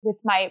with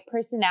my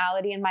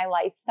personality and my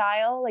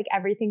lifestyle, like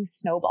everything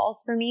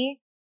snowballs for me.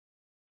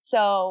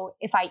 So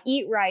if I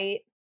eat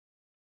right,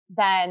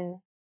 then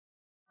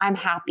I'm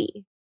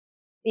happy.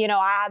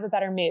 I have a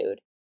better mood.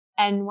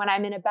 And when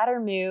I'm in a better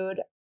mood,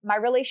 my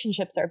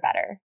relationships are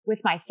better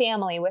with my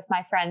family, with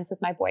my friends,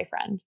 with my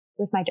boyfriend,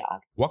 with my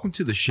dog. Welcome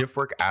to the Shift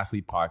Work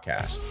Athlete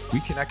Podcast. We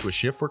connect with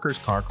shift workers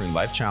conquering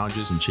life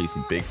challenges and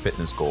chasing big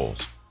fitness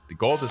goals. The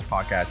goal of this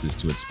podcast is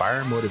to inspire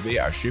and motivate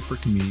our shift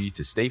work community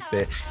to stay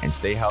fit and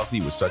stay healthy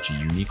with such a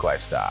unique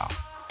lifestyle.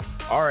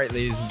 All right,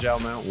 ladies and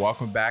gentlemen,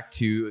 welcome back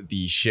to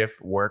the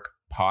Shift Work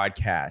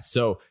Podcast.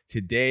 So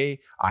today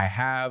I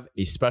have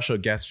a special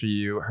guest for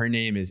you. Her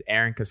name is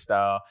Erin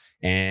Castell,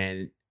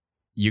 and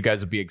you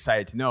guys will be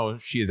excited to know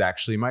she is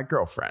actually my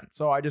girlfriend.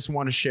 So I just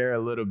want to share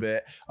a little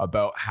bit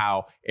about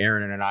how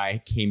Erin and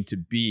I came to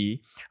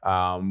be.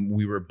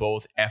 We were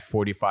both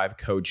F45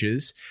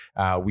 coaches.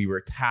 We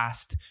were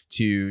tasked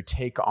to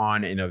take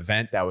on an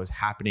event that was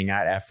happening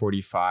at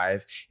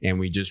F45, and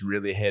we just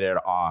really hit it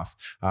off.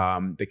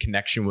 The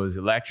connection was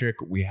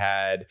electric. We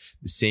had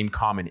the same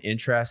common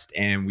interest,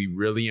 and we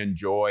really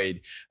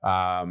enjoyed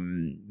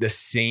the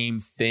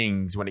same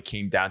things when it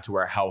came down to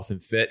our health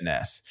and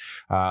fitness.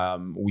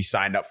 We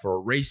signed up for a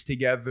race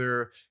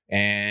together,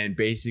 and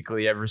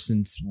basically ever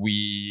since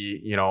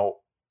we,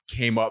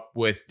 came up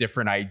with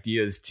different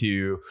ideas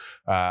to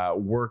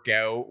work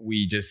out,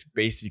 we just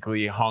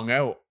basically hung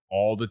out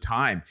all the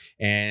time,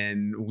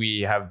 and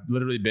we have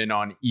literally been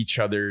on each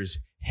other's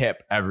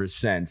hip ever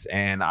since.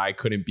 And I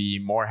couldn't be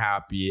more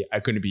happy. I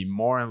couldn't be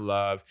more in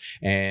love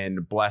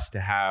and blessed to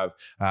have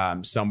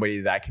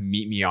somebody that can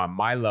meet me on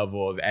my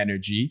level of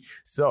energy.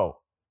 So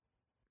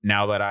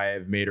now that I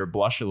have made her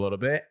blush a little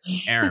bit,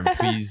 Erin,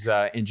 please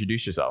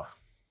introduce yourself.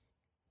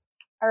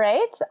 All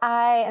right.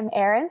 I am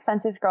Erin,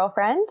 Spencer's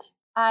girlfriend.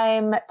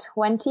 I'm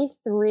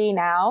 23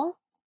 now,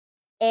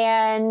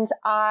 and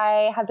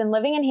I have been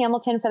living in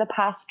Hamilton for the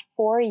past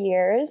 4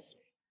 years.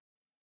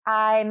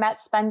 I met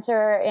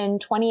Spencer in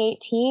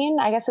 2018.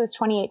 I guess it was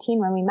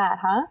 2018 when we met,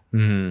 huh?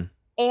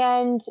 Mm-hmm.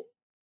 And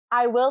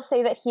I will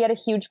say that he had a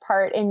huge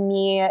part in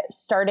me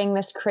starting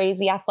this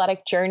crazy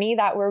athletic journey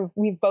that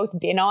we've both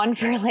been on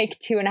for like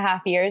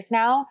 2.5 years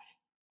now.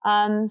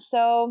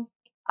 So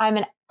I'm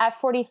an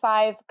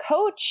F45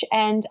 coach,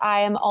 and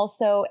I am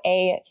also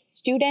a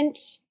student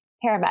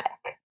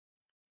paramedic.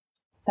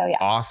 So yeah.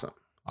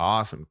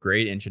 Awesome.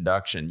 Great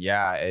introduction.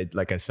 Yeah.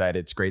 Like I said,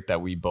 it's great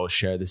that we both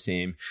share the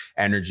same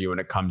energy when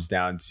it comes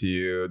down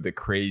to the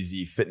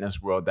crazy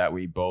fitness world that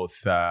we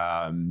both,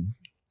 how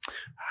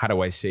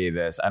do I say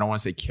this? I don't want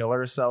to say kill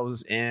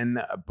ourselves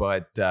in,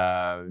 but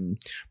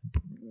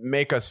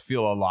make us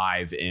feel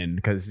alive in,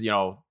 because,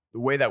 the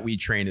way that we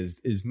train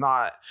is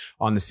not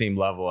on the same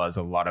level as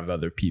a lot of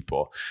other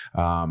people.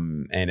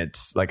 And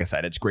it's, like I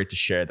said, it's great to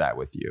share that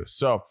with you.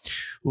 So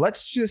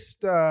let's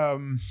just,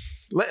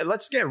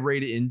 let's get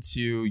right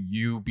into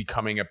you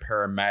becoming a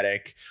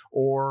paramedic.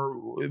 Or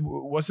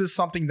was this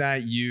something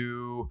that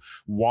you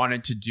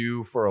wanted to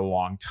do for a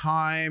long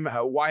time?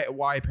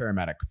 Why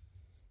paramedic?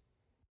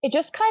 It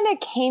just kind of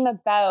came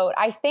about.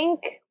 I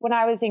think when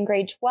I was in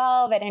grade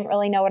 12, I didn't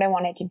really know what I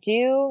wanted to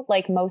do,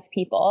 like most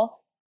people.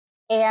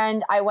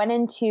 And I went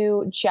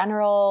into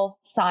general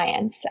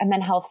science and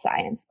then health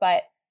science.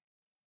 But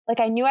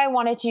I knew I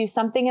wanted to do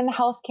something in the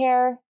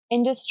healthcare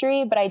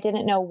industry, but I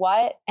didn't know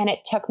what. And it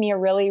took me a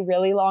really,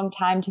 really long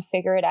time to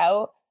figure it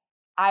out.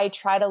 I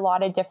tried a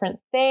lot of different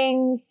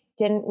things,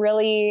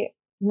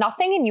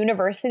 nothing in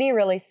university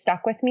really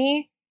stuck with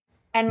me.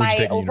 And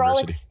my overall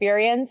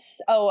experience,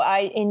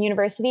 in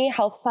university,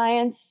 health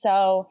science.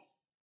 So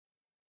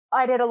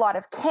I did a lot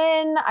of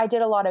kin. I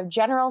did a lot of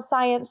general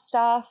science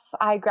stuff.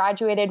 I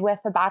graduated with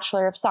a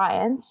Bachelor of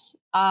Science.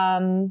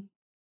 And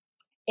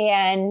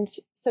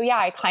so, yeah,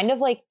 I kind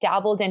of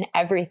dabbled in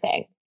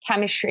everything: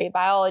 chemistry,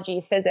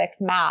 biology,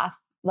 physics, math,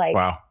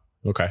 wow.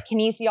 Okay.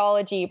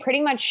 Kinesiology, pretty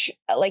much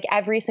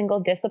every single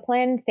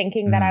discipline,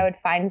 thinking that I would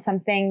find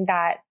something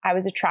that I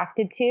was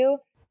attracted to.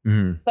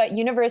 Mm-hmm. But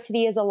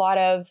university is a lot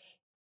of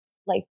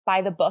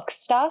by the book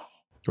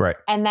stuff. Right.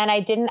 And then I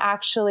didn't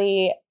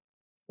actually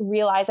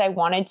realize I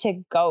wanted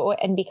to go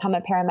and become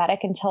a paramedic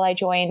until I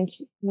joined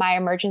my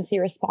emergency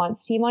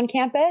response team on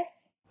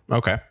campus.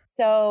 Okay.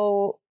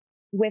 So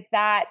with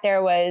that,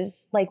 there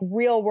was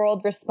real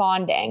world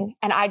responding.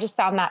 And I just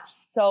found that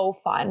so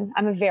fun.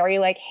 I'm a very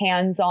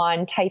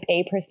hands-on type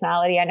A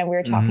personality. I know we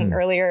were talking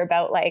earlier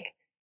about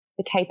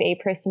the type A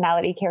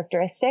personality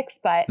characteristics,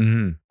 but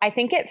I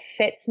think it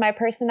fits my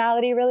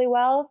personality really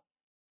well.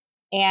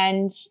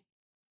 And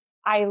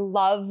I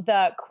love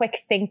the quick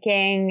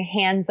thinking,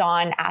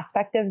 hands-on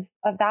aspect of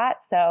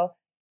that. So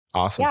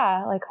awesome.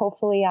 Yeah,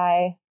 hopefully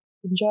I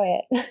enjoy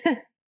it.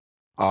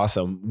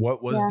 Awesome.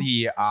 What was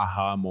the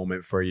aha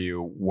moment for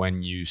you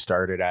when you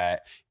started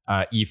at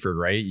EFER,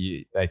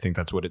 right? I think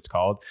that's what it's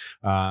called.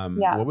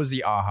 What was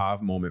the aha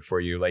moment for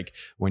you?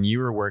 When you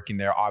were working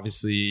there,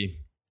 obviously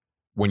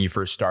when you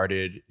first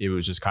started, it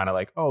was just kind of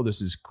like, oh,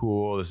 this is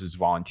cool. This is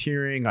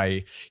volunteering.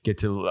 I get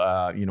to,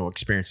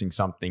 experiencing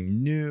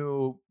something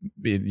new,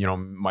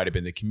 might have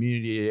been the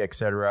community,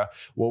 etc.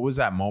 What was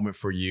that moment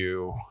for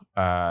you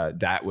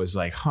that was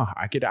like,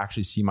 I could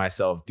actually see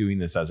myself doing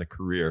this as a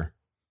career?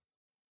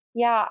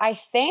 Yeah, I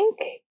think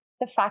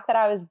the fact that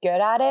I was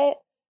good at it,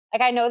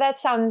 like, I know that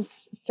sounds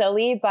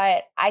silly,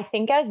 but I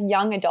think as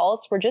young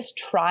adults, we're just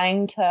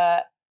trying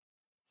to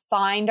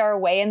find our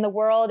way in the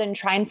world and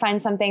try and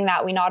find something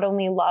that we not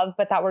only love,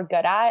 but that we're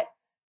good at.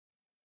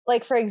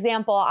 Like, for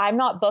example, I'm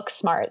not book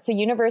smart. So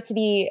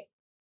university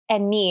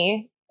and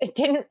me, it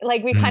didn't,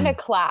 like, we kind of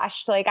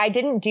clashed. Like, I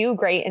didn't do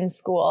great in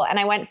school. And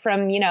I went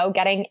from,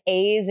 getting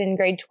A's in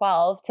grade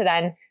 12 to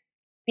then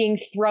being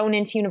thrown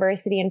into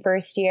university in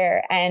first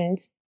year and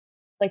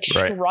like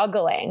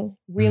struggling,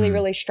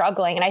 really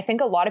struggling. And I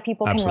think a lot of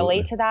people can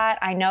relate to that.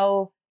 I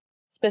know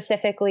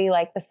specifically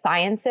like the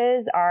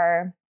sciences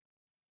are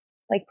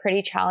like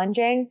pretty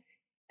challenging.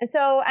 And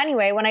so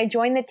anyway, when I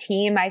joined the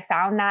team, I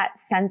found that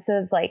sense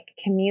of like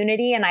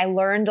community and I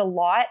learned a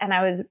lot and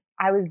I was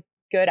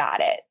good at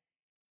it.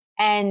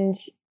 And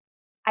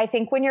I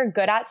think when you're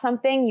good at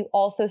something, you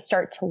also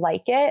start to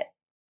like it.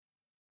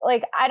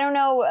 Like, I don't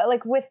know,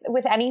 like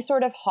with any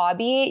sort of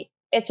hobby,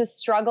 it's a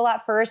struggle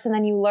at first and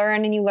then you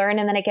learn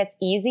and then it gets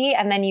easy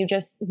and then you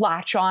just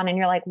latch on and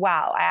you're like,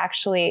 wow, I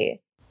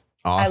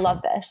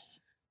love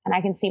this. And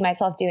I can see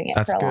myself doing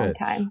it for a long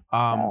time.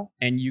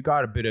 And you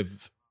got a bit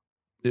of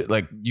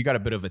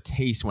a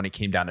taste when it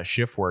came down to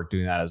shift work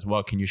doing that as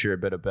well. Can you share a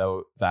bit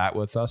about that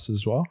with us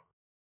as well?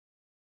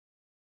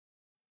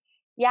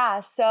 Yeah.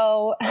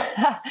 So,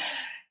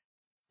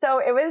 so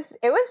it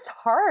was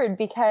hard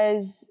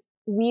because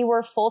we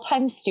were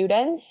full-time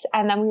students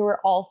and then we were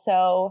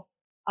also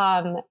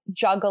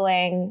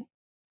juggling.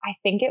 I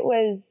think it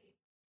was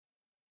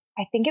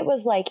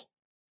like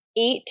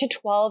 8 to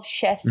 12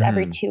 shifts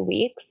every 2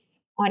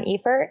 weeks on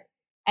EFERT.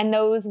 And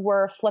those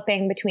were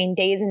flipping between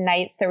days and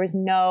nights. There was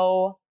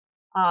no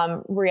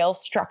real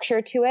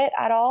structure to it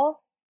at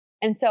all.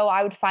 And so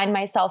I would find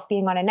myself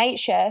being on a night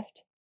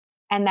shift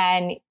and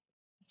then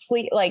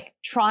sleep, like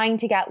trying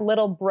to get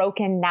little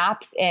broken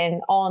naps in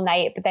all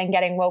night, but then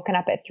getting woken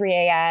up at 3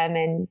 a.m.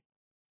 and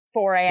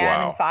 4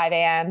 a.m. and 5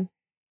 a.m.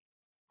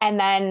 And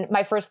then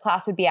my first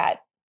class would be at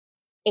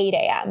 8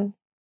 a.m.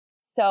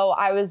 So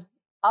I was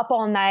up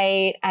all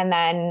night and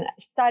then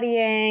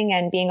studying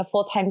and being a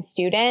full-time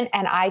student.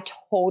 And I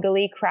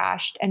totally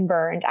crashed and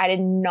burned. I did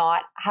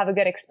not have a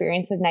good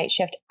experience with night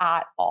shift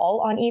at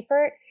all on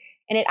EFERT.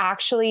 And it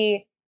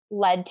actually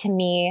led to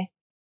me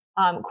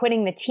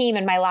quitting the team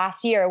in my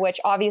last year, which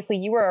obviously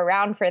you were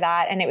around for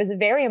that. And it was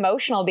very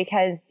emotional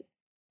because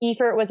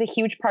EFERT was a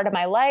huge part of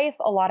my life.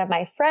 A lot of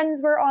my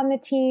friends were on the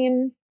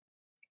team.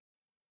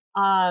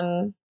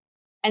 And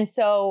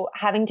so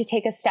having to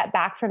take a step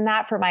back from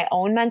that for my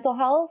own mental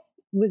health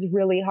was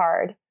really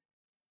hard.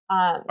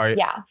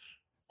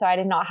 So I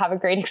did not have a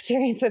great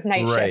experience with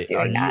night shift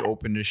doing that. Are you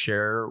open to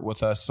share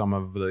with us some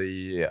of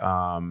the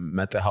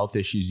mental health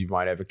issues you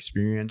might have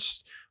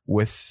experienced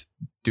with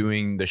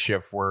doing the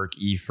shift work,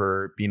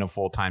 EFERT, being a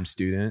full-time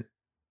student?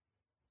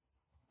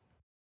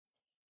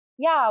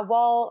 Yeah,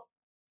 well,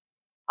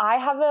 I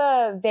have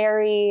a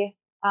very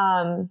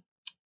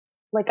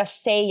like a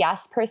say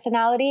yes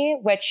personality,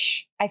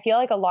 which I feel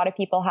like a lot of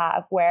people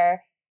have,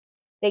 where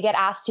they get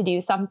asked to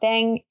do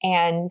something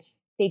and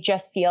they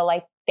just feel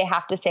like they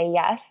have to say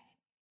yes.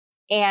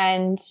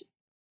 And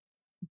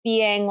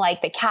being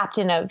like the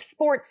captain of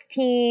sports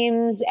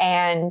teams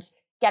and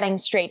getting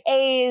straight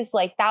A's,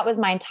 like that was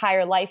my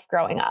entire life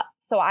growing up.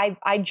 So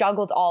I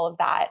juggled all of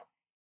that.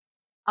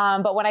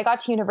 But when I got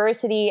to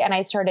university and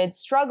I started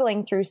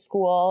struggling through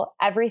school,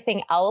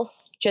 everything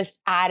else just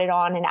added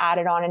on and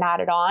added on and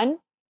added on.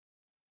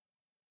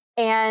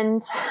 And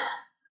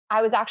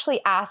I was actually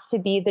asked to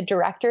be the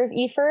director of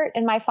EFERT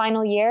in my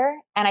final year.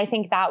 And I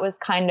think that was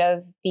kind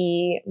of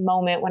the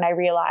moment when I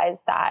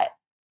realized that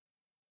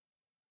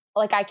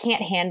like I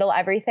can't handle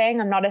everything.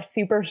 I'm not a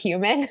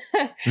superhuman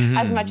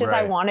as much as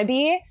I want to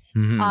be.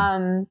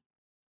 And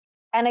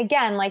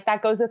again, like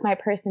that goes with my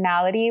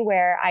personality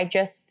where I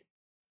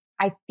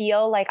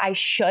feel like I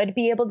should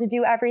be able to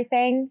do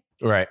everything.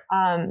 Right.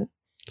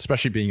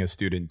 Especially being a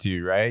student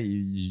too, right?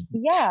 You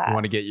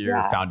want to get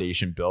your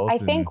foundation built. I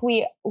think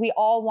we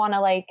all want to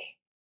like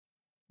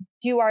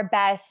do our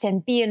best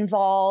and be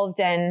involved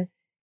and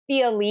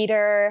be a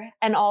leader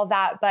and all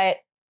that. But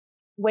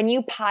when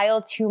you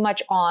pile too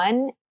much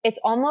on, it's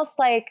almost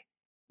like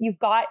you've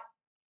got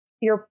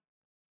your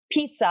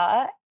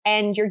pizza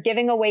and you're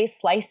giving away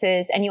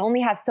slices and you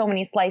only have so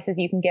many slices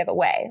you can give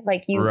away.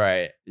 Like you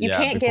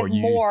can't give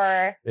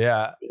more.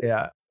 Yeah.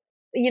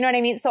 You know what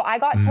I mean? So I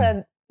got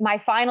to my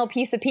final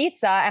piece of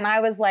pizza and I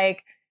was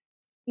like,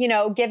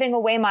 giving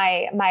away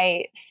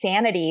my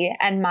sanity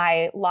and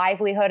my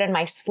livelihood and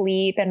my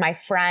sleep and my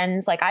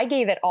friends. Like I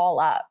gave it all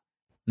up.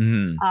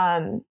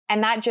 And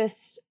that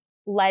just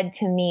led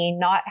to me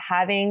not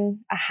having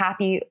a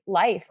happy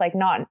life.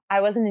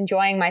 I wasn't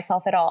enjoying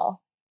myself at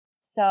all.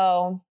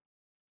 So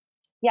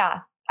yeah,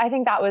 I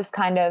think that was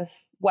kind of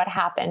what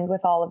happened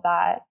with all of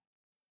that.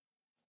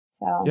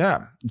 So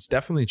yeah, it's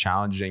definitely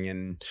challenging.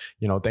 And,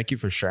 thank you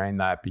for sharing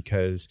that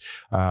because,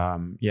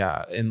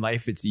 in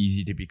life, it's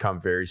easy to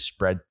become very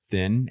spread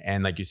thin.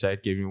 And like you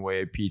said, giving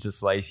away a pizza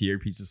slice here,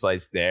 pizza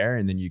slice there.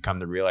 And then you come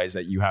to realize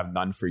that you have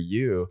none for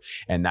you.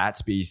 And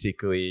that's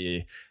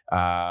basically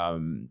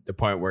the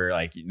point where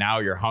like now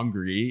you're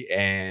hungry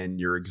and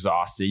you're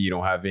exhausted. You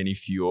don't have any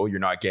fuel. You're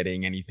not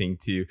getting anything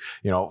to,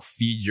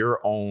 feed your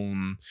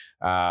own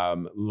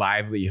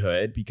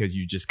livelihood because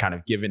you just kind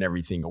of given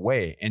everything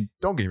away. And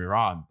don't get me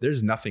wrong,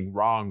 there's nothing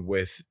wrong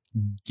with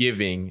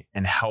giving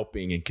and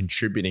helping and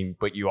contributing,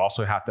 but you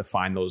also have to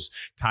find those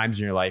times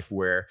in your life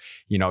where,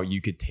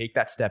 you could take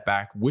that step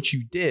back, which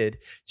you did,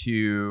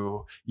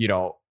 to,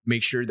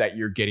 make sure that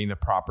you're getting the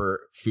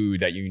proper food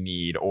that you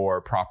need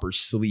or proper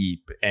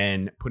sleep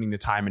and putting the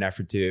time and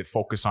effort to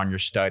focus on your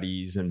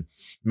studies and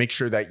make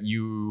sure that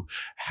you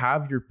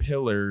have your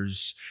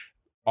pillars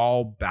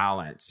all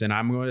balanced. And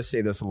I'm going to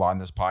say this a lot in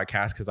this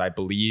podcast because I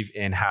believe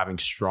in having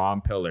strong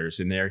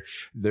pillars, and they're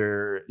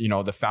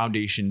the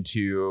foundation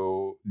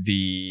to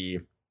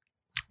the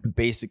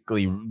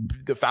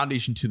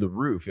foundation to the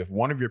roof. If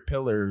one of your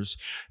pillars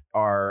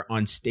are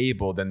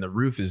unstable, then the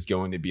roof is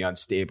going to be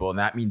unstable. And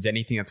that means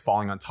anything that's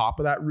falling on top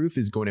of that roof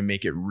is going to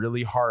make it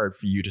really hard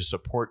for you to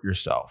support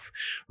yourself.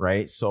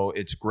 Right. So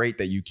it's great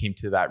that you came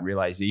to that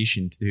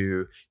realization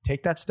to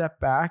take that step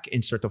back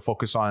and start to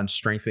focus on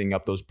strengthening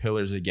up those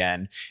pillars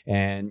again.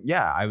 And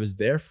yeah, I was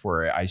there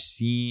for it.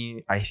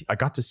 I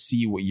got to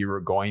see what you were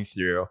going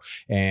through.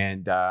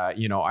 And,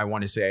 I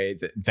want to say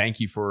that thank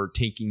you for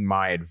taking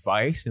my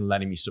advice and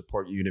letting me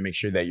support you to make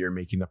sure that you're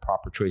making the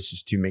proper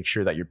choices to make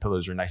sure that your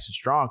pillars are nice and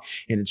strong.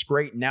 And it's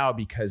great now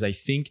because I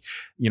think,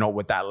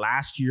 with that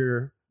last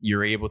year,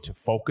 you're able to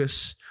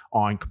focus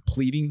on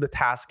completing the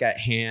task at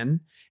hand.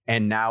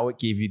 And now it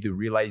gave you the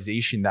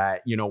realization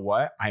that,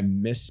 I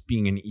miss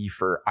being an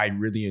EFer. I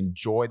really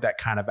enjoyed that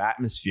kind of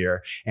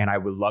atmosphere. And I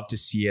would love to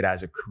see it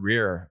as a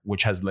career,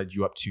 which has led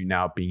you up to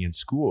now being in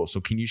school.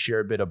 So can you share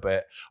a bit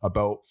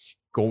about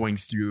going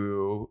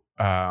through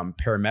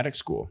paramedic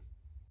school?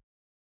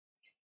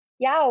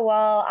 Yeah,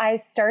 well, I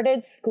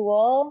started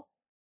school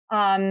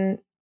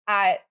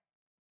at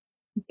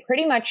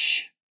pretty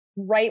much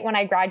right when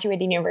I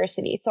graduated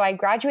university. So I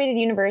graduated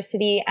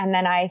university and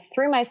then I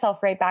threw myself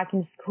right back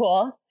into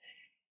school.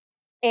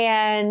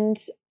 And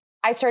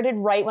I started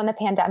right when the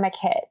pandemic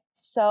hit.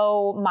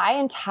 So my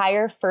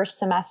entire first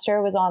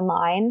semester was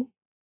online.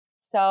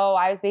 So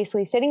I was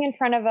basically sitting in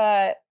front of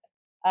a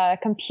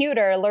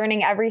computer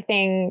learning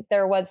everything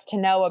there was to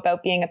know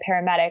about being a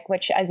paramedic,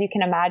 which, as you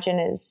can imagine,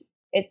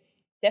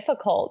 it's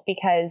difficult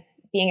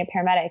because being a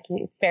paramedic,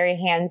 it's very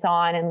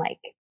hands-on and like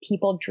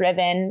people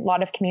driven, a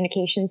lot of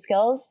communication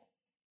skills.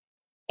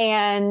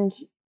 And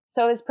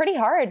so it was pretty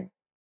hard,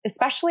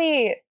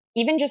 especially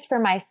even just for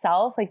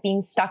myself, like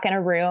being stuck in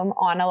a room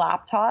on a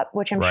laptop,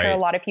 which I'm sure a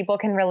lot of people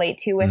can relate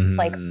to with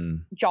like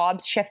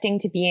jobs shifting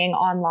to being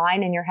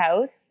online in your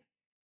house.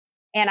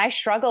 And I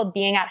struggled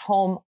being at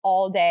home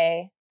all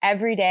day,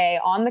 every day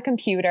on the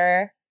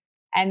computer,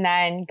 and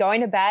then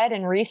going to bed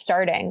and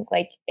restarting.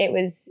 Like it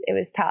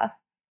was tough.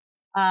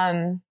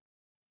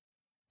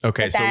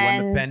 Okay, so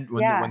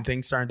when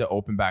things started to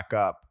open back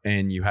up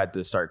and you had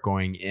to start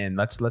going in,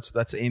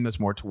 let's aim this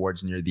more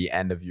towards near the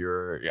end of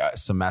your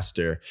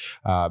semester.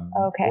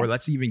 Okay. Or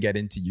let's even get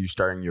into you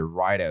starting your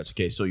rideouts.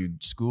 Okay, so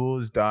school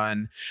is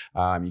done,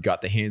 you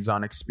got the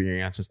hands-on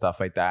experience and stuff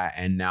like that,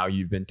 and now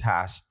you've been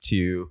tasked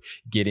to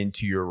get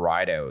into your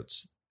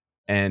rideouts.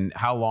 And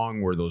how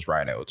long were those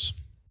rideouts?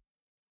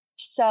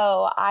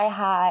 So I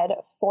had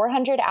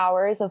 400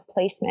 hours of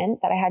placement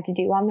that I had to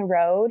do on the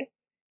road.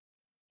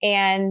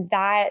 And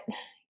that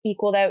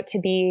equaled out to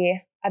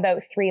be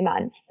about 3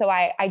 months. So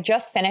I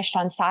just finished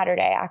on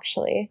Saturday,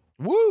 actually.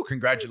 Woo!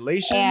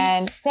 Congratulations.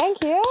 And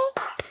thank you.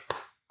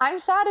 I'm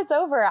sad it's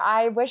over.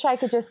 I wish I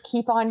could just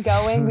keep on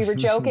going. We were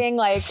joking,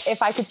 like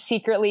if I could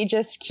secretly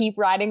just keep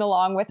riding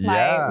along with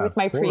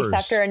my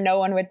preceptor and no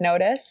one would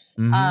notice.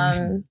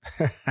 Mm-hmm.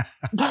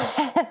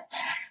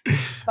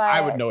 But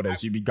I would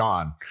notice. You'd be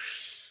gone.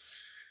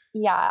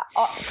 Yeah.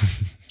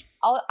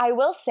 I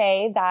will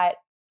say that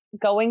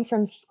going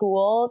from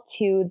school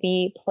to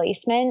the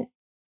placement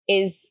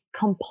is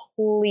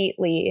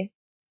completely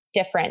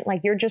different.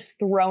 Like you're just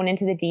thrown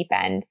into the deep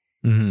end.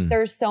 Mm-hmm.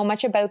 There's so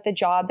much about the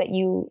job that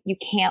you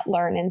can't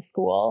learn in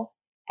school.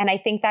 And I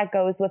think that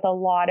goes with a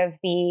lot of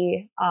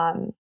the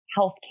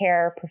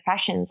healthcare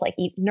professions, like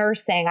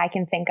nursing, I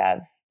can think of.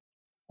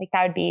 Like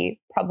that would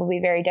be probably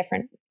very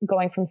different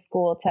going from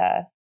school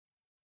to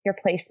your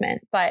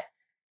placement. But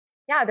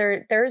yeah,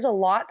 there's a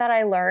lot that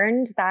I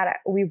learned that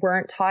we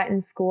weren't taught in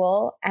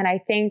school. And I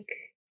think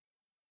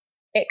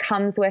it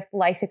comes with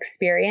life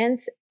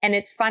experience. And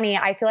it's funny,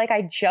 I feel like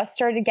I just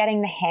started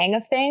getting the hang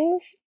of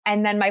things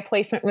and then my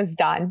placement was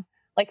done.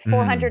 Like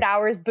 400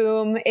 hours,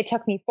 boom. It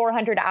took me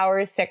 400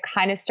 hours to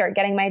kind of start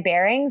getting my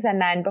bearings.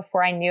 And then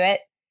before I knew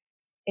it,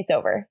 it's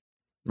over.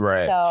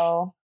 Right.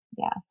 So,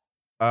 yeah.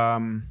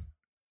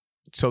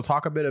 So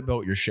talk a bit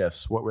about your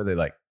shifts. What were they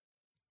like?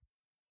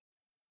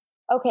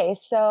 Okay,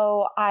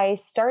 so I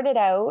started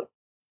out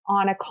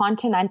on a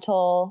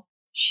continental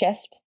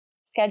shift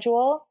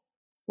schedule,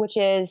 which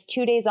is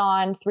 2 days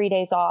on, 3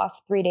 days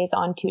off, 3 days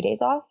on, 2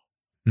 days off.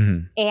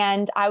 Mm-hmm.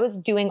 And I was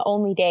doing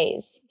only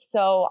days.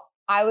 So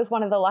I was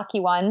one of the lucky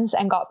ones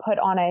and got put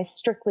on a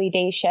strictly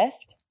day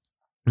shift.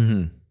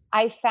 Mm-hmm.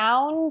 I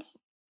found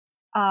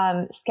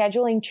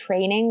scheduling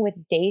training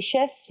with day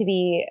shifts to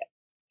be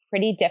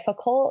pretty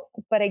difficult.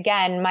 But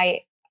again,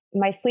 my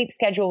sleep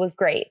schedule was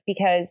great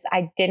because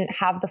I didn't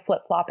have the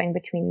flip-flopping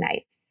between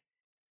nights.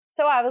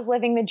 So I was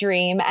living the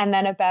dream. And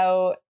then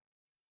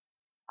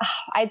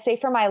I'd say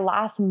for my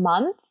last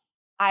month,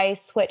 I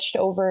switched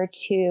over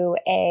to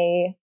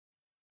a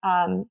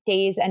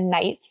days and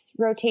nights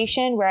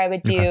rotation where I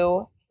would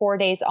do 4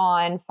 days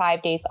on,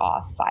 5 days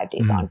off, 5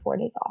 days on, 4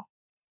 days off.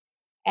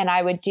 And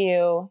I would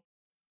do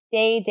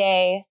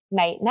day,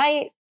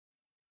 night.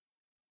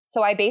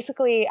 So I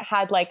basically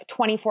had like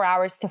 24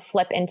 hours to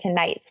flip into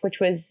nights,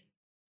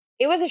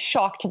 it was a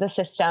shock to the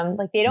system.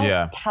 Like they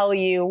don't tell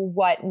you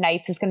what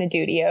nights is going to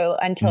do to you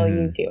until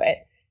you do it.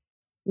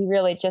 You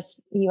really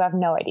you have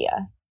no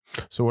idea.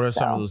 So what are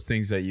some of those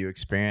things that you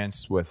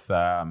experienced with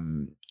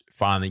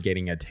finally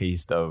getting a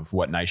taste of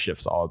what night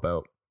shift's all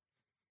about?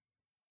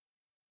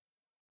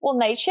 Well,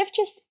 night shift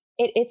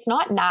it's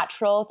not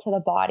natural to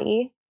the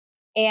body.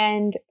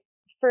 And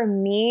for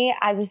me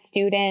as a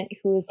student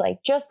who's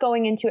like just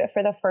going into it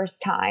for the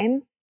first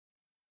time,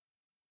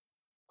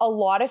 a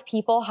lot of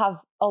people have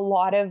a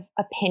lot of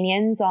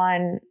opinions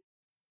on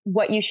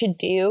what you should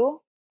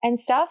do and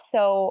stuff.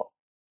 So,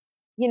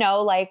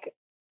 like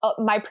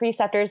my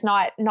preceptors,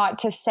 not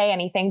to say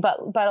anything, but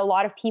a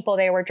lot of people,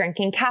 they were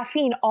drinking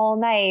caffeine all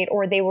night,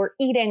 or they were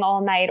eating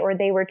all night, or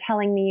they were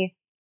telling me,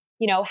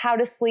 how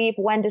to sleep,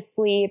 when to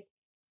sleep.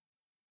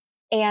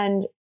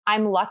 And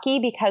I'm lucky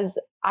because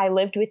I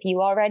lived with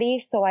you already.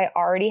 So I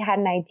already had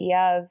an idea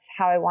of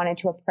how I wanted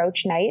to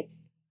approach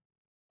nights.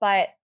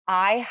 But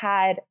I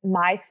had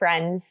my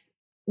friends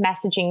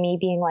messaging me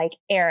being like,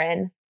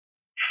 Erin,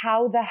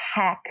 how the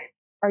heck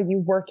are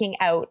you working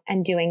out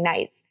and doing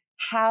nights?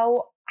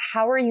 How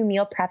are you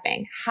meal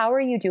prepping? How are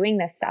you doing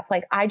this stuff?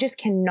 Like, I just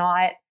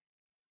cannot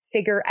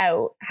figure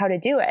out how to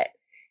do it.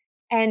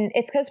 And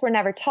it's because we're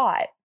never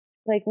taught.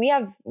 Like we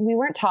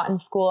weren't taught in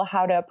school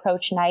how to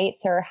approach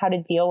nights or how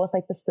to deal with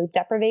like the sleep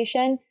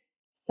deprivation.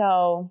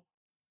 So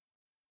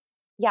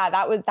yeah,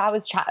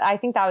 I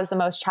think that was the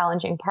most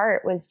challenging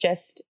part, was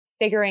just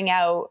figuring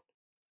out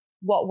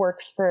what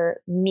works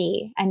for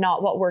me and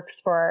not what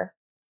works for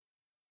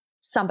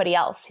somebody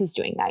else who's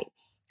doing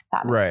nights.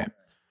 That makes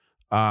sense.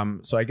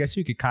 So I guess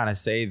you could kind of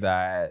say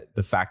that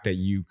the fact that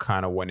you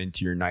kind of went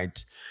into your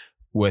night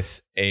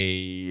with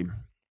a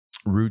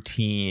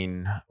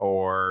routine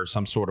or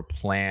some sort of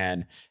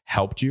plan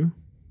helped you?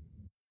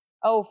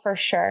 Oh, for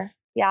sure.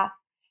 Yeah.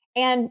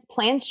 And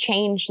plans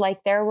change.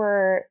 Like there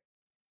were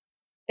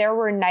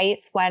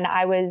nights when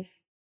I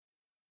was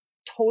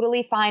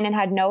totally fine and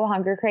had no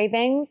hunger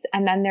cravings.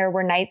 And then there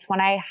were nights when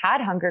I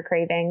had hunger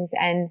cravings,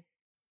 and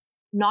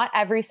not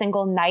every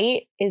single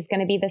night is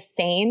going to be the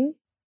same.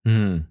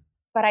 Mm.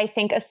 But I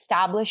think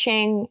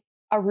establishing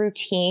a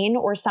routine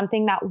or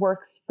something that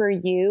works for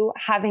you,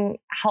 having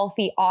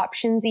healthy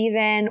options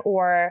even,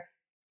 or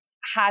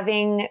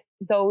having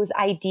those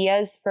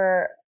ideas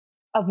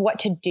of what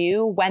to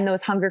do when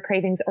those hunger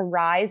cravings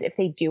arise, if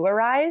they do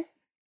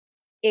arise,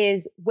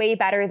 is way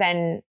better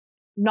than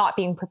not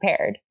being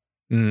prepared.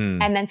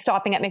 And then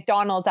stopping at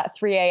McDonald's at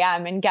 3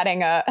 a.m. and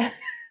getting a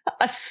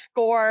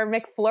score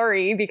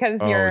McFlurry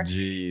because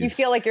you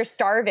feel like you're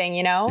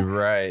starving,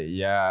 Right.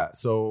 Yeah.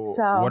 So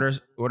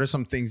what are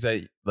some things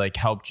that like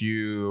helped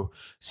you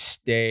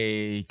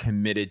stay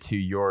committed to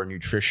your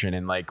nutrition,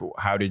 and like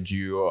how did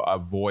you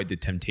avoid the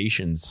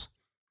temptations?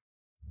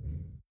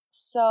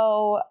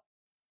 So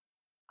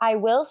I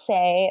will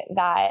say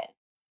that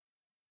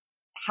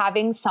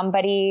having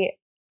somebody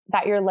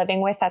that you're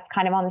living with that's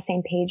kind of on the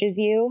same page as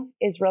you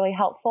is really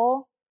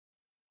helpful.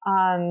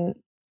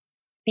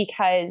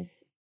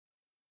 Because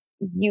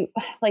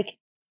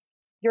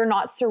you're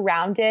not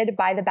surrounded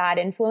by the bad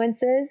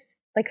influences.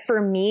 Like for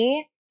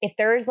me, if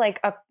there's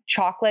like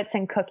chocolates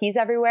and cookies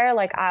everywhere,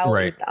 like I'll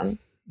eat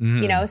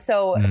them,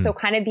 so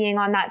kind of being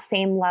on that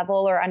same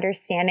level or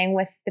understanding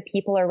with the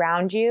people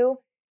around you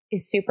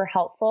is super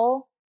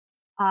helpful.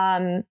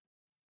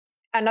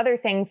 Another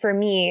thing for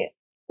me,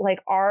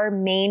 like our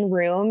main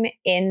room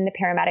in the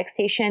paramedic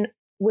station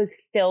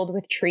was filled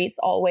with treats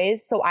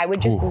always. So I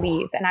would just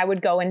leave and I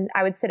would go and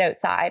I would sit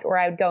outside, or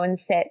I would go and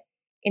sit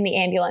in the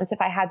ambulance if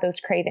I had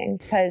those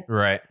cravings. Because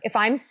if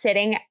I'm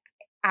sitting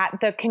at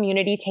the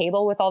community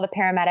table with all the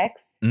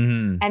paramedics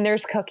and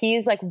there's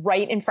cookies like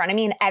right in front of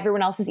me and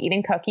everyone else is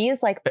eating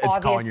cookies, like it's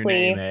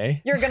obviously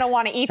you're going to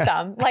want to eat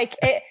them.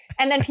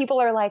 And then people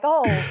are like,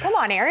 oh, come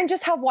on, Erin,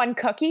 just have one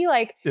cookie.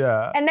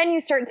 And then you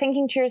start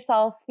thinking to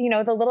yourself,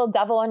 the little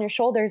devil on your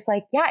shoulders,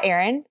 like, yeah,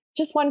 Erin,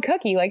 just one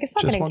cookie. Like, it's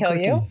not going to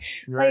kill you.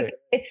 Right. Like,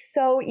 it's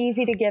so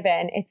easy to give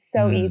in. It's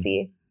so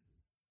easy.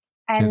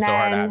 And it's so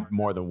hard to have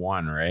more than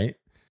one, right?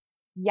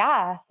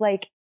 Yeah.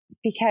 Like,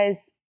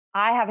 because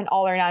I have an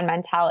all or none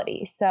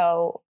mentality.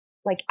 So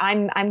like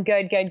I'm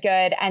good.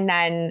 And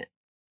then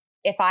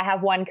if I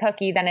have one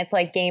cookie, then it's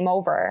like game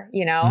over,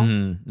 you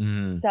know?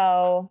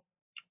 So,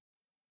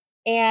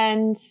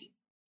 and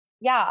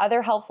yeah,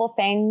 other helpful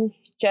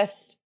things,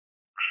 just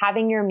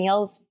having your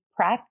meals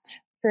prepped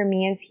for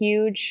me is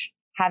huge.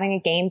 Having a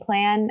game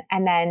plan.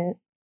 And then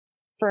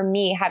for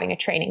me, having a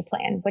training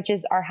plan, which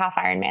is our half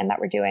Ironman that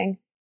we're doing.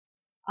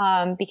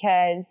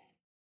 Because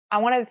I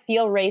want to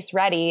feel race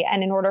ready.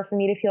 And in order for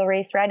me to feel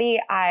race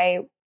ready, I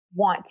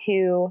want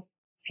to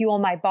fuel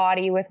my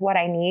body with what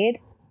I need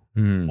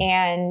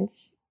and,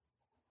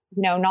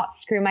 you know, not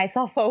screw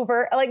myself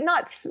over. Like you're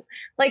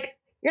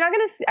not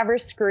going to ever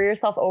screw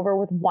yourself over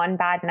with one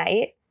bad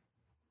night,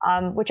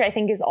 which I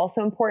think is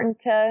also important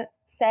to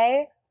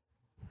say.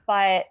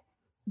 But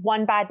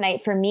one bad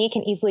night for me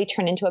can easily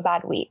turn into a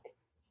bad week.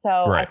 So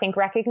I think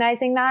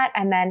recognizing that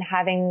and then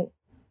having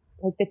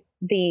like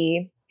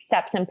the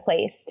steps in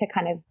place to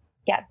kind of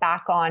get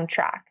back on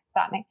track, if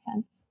that makes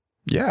sense.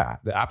 Yeah,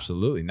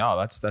 absolutely. No,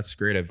 that's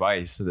great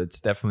advice. So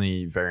that's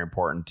definitely very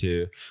important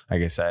to,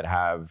 like I said,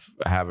 have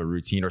a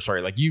routine, or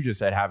sorry, like you just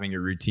said, having a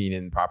routine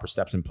and proper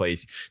steps in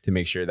place to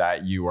make sure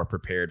that you are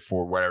prepared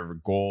for whatever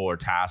goal or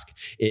task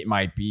it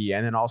might be.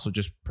 And then also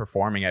just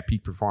performing at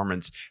peak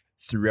performance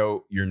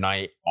throughout your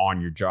night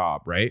on your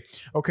job, right?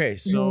 Okay,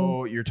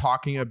 so you're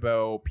talking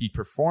about peak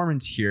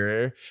performance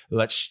here.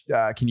 Let's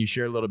can you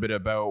share a little bit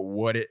about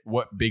what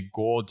big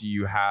goal do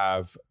you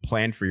have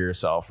planned for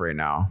yourself right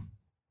now?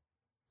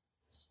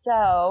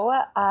 So,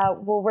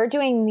 well, we're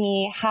doing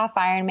the half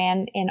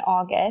Ironman in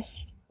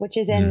August, which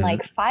is in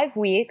like 5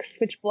 weeks,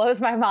 which blows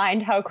my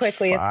mind how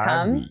quickly it's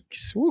come. 5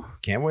 weeks. Woo,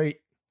 can't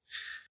wait.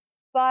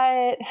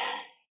 But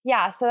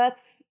yeah, so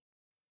that's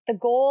the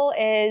goal,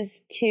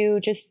 is to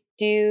just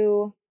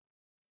do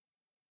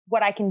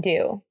what I can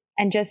do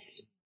and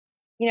just,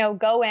 you know,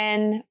 go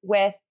in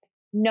with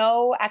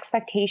no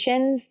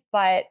expectations,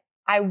 but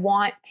I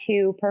want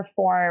to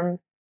perform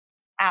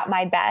at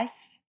my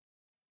best.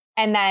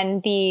 And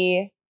then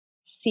the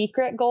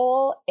secret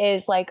goal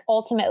is like,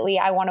 ultimately,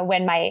 I want to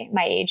win my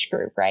age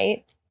group,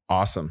 right?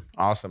 Awesome.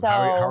 So,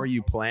 how are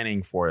you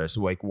planning for this?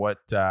 Like what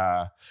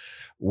are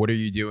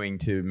you doing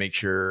to make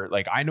sure,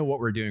 like, I know what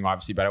we're doing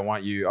obviously, but I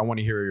want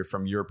to hear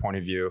from your point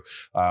of view.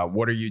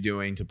 What are you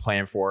doing to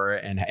plan for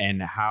it?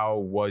 And how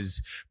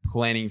was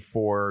planning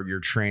for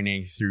your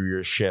training through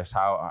your shifts?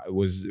 How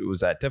was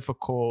that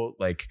difficult?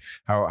 Like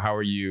how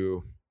are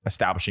you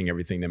establishing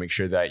everything to make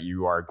sure that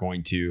you are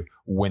going to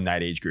win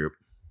that age group?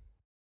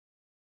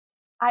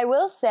 I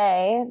will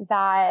say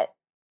that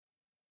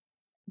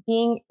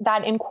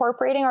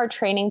incorporating our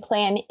training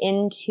plan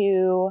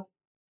into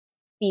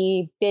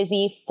the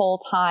busy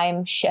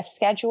full-time shift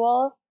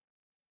schedule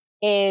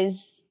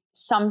is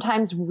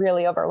sometimes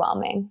really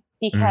overwhelming,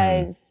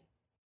 because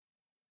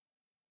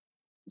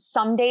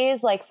some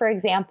days, like for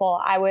example,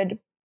 I would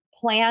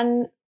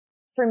plan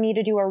for me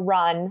to do a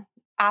run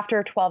after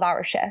a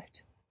 12-hour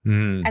shift.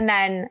 And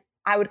then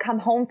I would come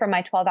home from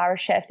my 12-hour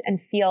shift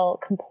and feel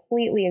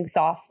completely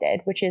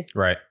exhausted, which is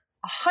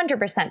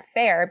 100%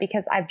 fair,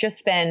 because I've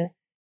just been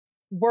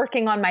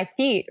working on my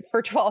feet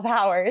for 12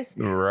 hours.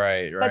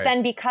 Right. But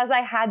then because I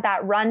had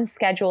that run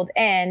scheduled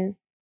in,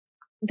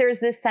 there's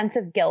this sense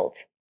of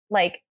guilt.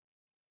 Like,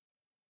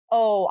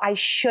 oh, I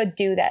should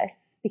do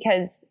this,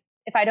 because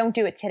if I don't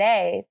do it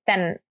today,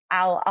 then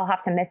I'll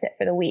have to miss it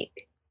for the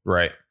week.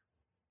 Right.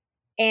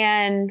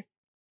 And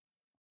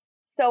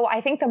so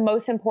I think the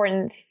most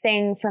important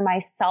thing for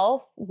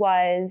myself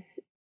was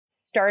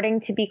starting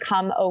to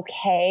become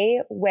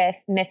okay with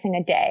missing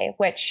a day,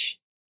 which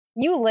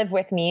you live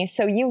with me.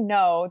 So you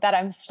know that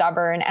I'm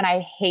stubborn and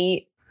I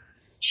hate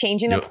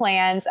changing the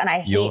plans and I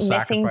hate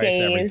missing days.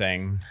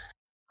 Everything.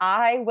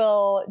 I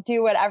will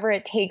do whatever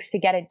it takes to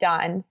get it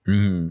done.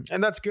 And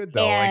that's good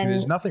though. Like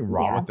there's nothing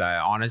wrong with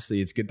that.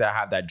 Honestly, it's good to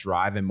have that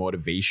drive and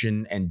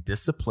motivation and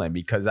discipline,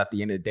 because at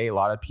the end of the day, a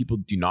lot of people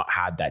do not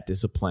have that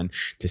discipline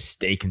to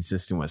stay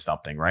consistent with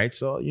something. Right.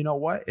 So you know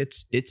what?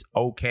 It's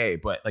okay.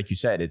 But like you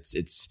said,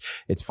 it's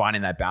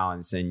finding that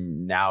balance.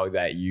 And now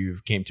that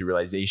you've came to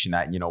realization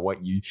that, you know what,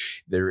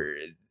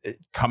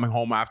 coming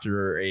home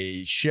after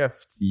a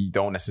shift, you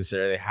don't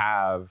necessarily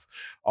have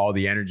all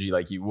the energy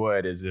like you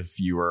would as if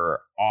you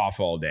were off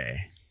all day.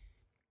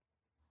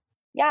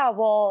 Yeah,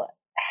 well,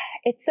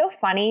 it's so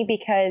funny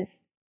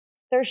because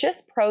there's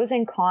just pros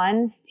and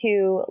cons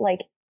to like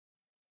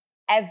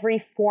every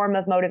form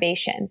of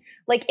motivation.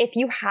 Like if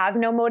you have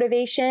no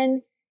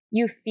motivation,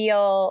 you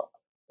feel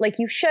like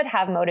you should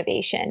have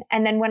motivation.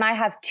 And then when I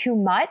have too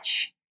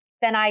much,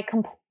 then I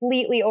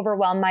completely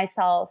overwhelm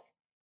myself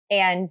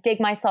and dig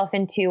myself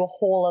into a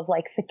hole of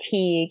like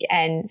fatigue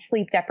and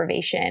sleep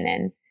deprivation.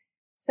 And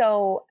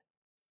so,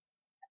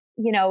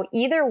 you know,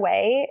 either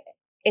way,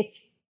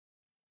 it's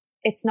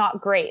not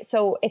great.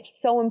 So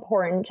it's so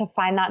important to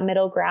find that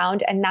middle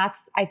ground. And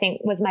that's, I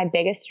think, was my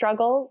biggest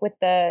struggle with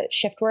the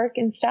shift work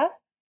and stuff,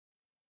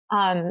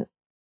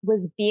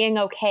 was being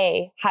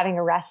okay having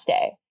a rest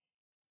day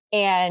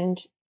and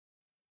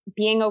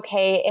being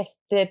okay if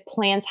the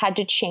plans had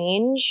to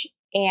change,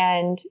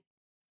 and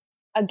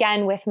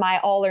again, with my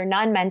all or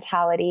none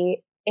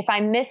mentality, if I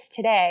miss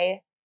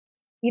today,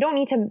 you don't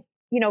need to,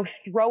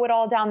 throw it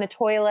all down the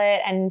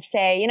toilet and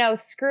say,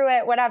 screw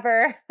it,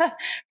 whatever,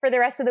 for the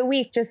rest of the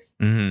week. Just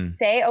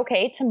say,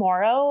 okay,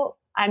 tomorrow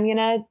I'm going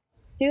to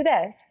do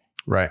this.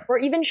 Right. Or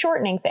even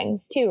shortening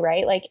things too,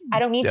 right? Like I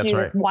don't need to do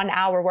this 1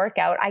 hour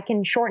workout. I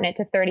can shorten it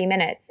to 30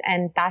 minutes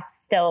and that's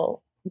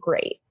still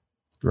great.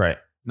 Right.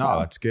 No,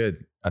 that's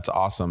good. That's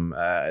awesome.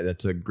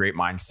 That's a great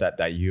mindset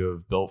that you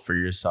have built for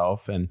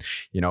yourself. And,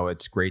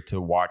 it's great to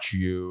watch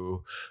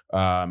you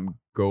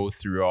go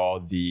through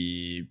all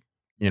the,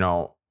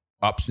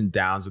 ups and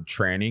downs of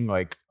training.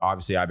 Like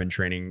obviously I've been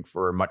training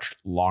for a much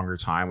longer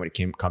time when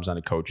it comes down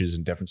to coaches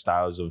and different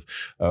styles of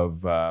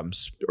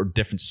or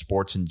different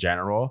sports in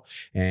general.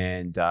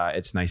 And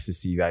it's nice to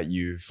see that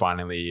you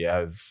finally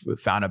have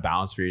found a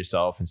balance for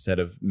yourself instead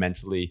of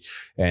mentally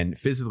and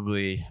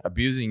physically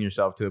abusing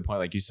yourself to the point,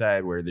 like you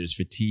said, where there's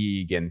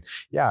fatigue and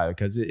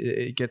because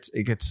it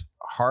gets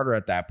harder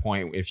at that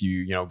point if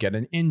you get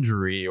an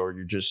injury or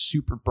you're just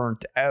super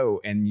burnt out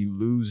and you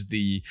lose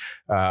the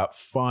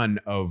fun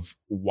of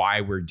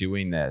why we're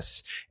doing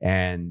this.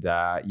 And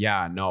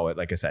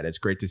like I said, it's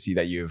great to see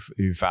that you've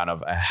found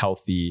a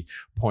healthy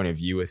point of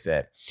view with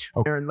it.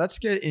 Okay, Erin, let's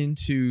get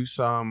into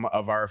some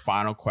of our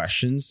final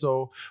questions.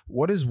 So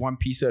what is one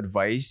piece of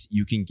advice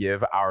you can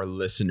give our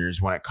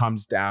listeners when it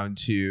comes down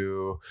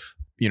to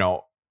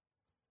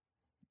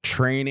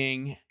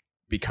training,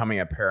 becoming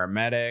a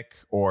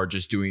paramedic, or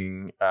just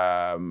doing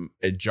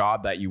a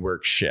job that you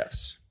work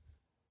shifts?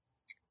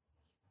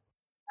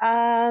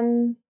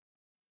 I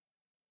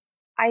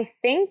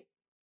think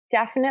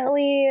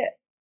definitely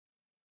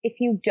if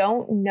you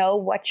don't know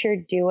what you're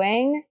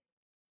doing,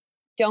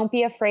 don't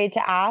be afraid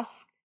to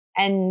ask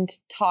and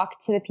talk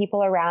to the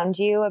people around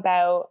you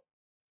about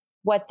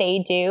what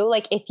they do.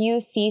 Like if you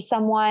see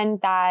someone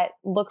that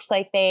looks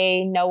like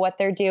they know what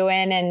they're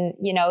doing and,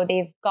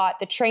 they've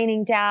got the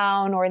training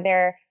down, or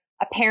they're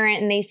a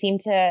parent and they seem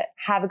to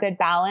have a good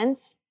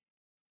balance,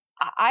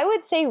 I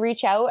would say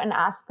reach out and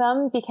ask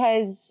them,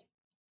 because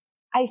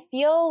I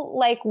feel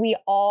like we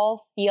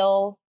all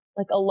feel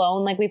like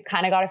alone, like we've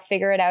kind of got to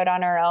figure it out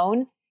on our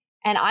own.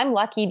 And I'm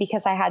lucky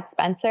because I had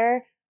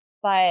Spencer,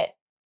 but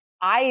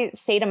I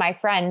say to my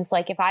friends,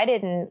 like if I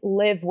didn't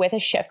live with a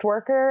shift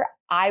worker,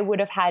 I would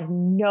have had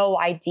no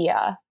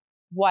idea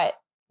what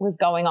was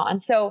going on.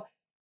 So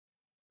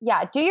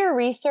do your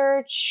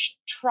research,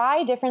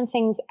 try different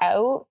things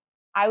out.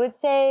 I would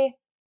say,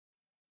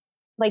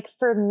 like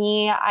for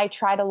me, I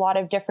tried a lot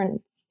of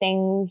different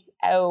things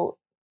out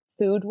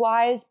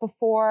food-wise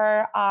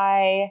before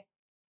I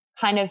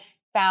kind of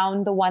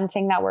found the one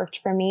thing that worked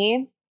for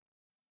me.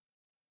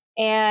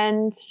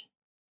 And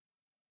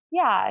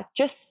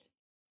just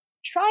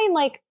try and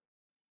like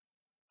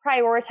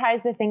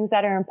prioritize the things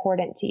that are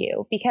important to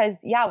you,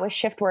 because with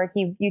shift work,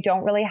 you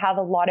don't really have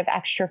a lot of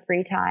extra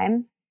free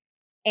time.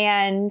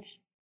 And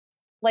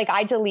like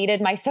I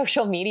deleted my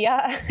social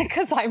media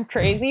because I'm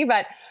crazy,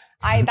 but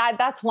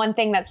that's one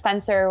thing that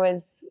Spencer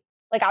was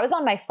like, I was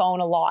on my phone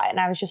a lot and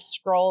I was just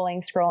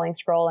scrolling.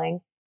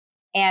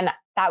 And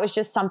that was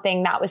just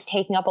something that was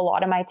taking up a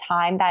lot of my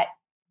time that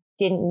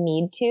didn't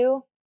need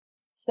to.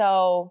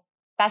 So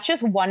that's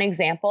just one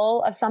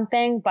example of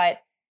something. But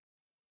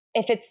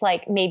if it's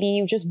like, maybe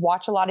you just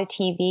watch a lot of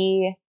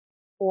TV,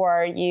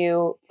 or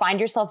you find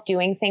yourself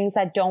doing things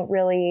that don't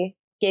really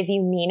give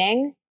you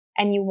meaning,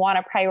 and you want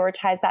to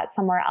prioritize that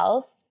somewhere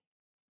else.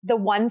 The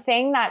one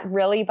thing that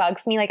really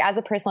bugs me, like as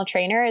a personal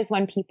trainer, is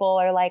when people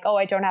are like, oh,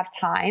 I don't have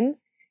time.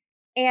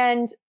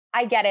 And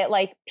I get it.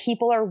 Like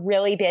people are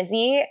really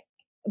busy,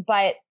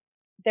 but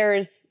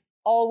there's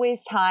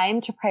always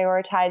time to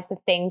prioritize the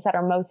things that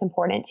are most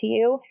important to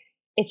you.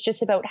 It's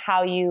just about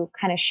how you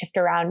kind of shift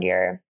around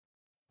your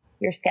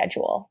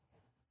schedule.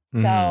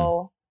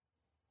 So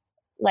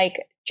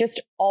like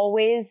just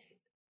always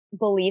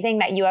believing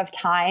that you have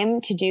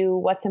time to do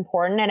what's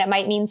important, and it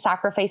might mean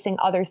sacrificing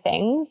other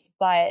things,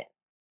 but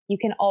you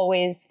can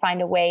always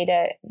find a way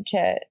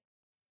to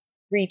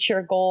reach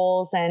your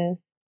goals and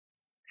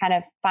kind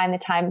of find the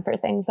time for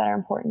things that are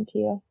important to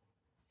you.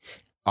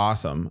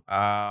 Awesome.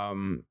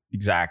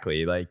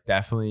 Exactly. Like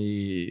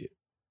definitely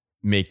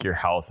make your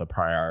health a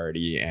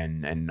priority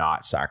and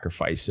not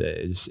sacrifice it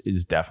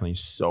is definitely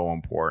so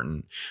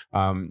important.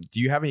 Do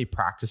you have any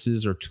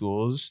practices or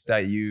tools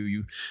that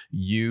you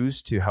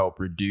use to help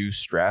reduce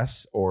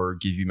stress or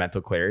give you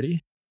mental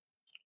clarity?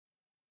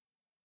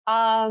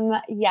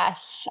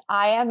 Yes,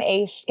 I am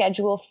a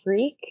schedule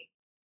freak,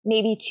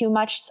 maybe too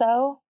much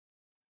so,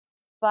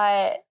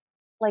 but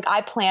like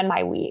I plan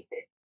my week.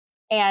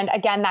 And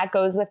again, that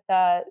goes with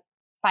the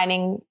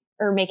finding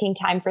or making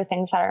time for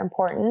things that are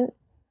important.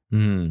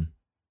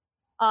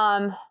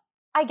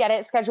 I get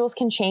it. Schedules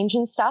can change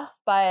and stuff,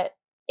 but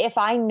if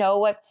I know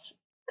what's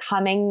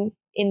coming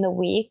in the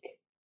week,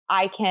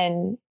 I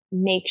can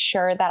make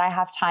sure that I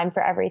have time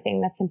for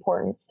everything that's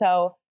important.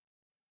 So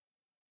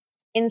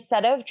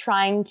instead of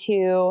trying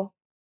to,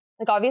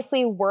 like,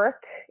 obviously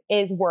work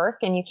is work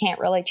and you can't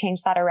really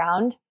change that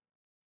around,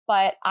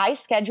 but I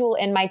schedule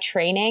in my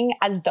training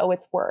as though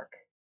it's work.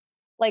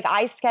 like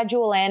I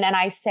schedule in and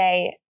I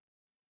say,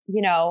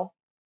 you know,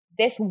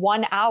 this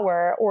 1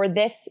 hour or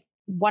this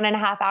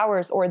 1.5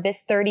 hours or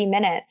this 30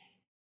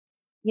 minutes,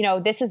 you know,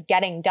 this is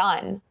getting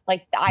done.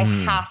 Like I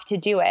have to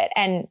do it.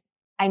 And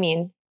I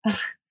mean,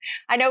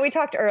 I know we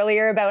talked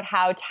earlier about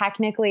how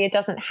technically it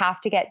doesn't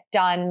have to get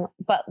done,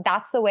 but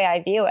that's the way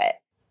I view it.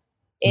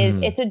 Is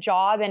it's a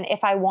job. And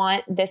if I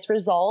want this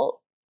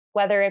result,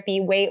 whether it be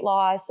weight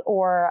loss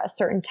or a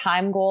certain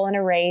time goal in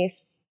a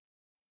race,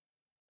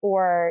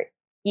 or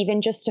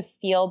even just to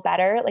feel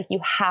better, like you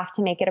have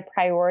to make it a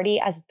priority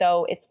as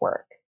though it's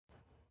work.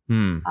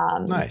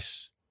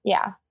 Nice.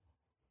 Yeah.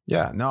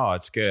 Yeah, no,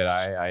 it's good.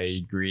 I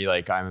agree.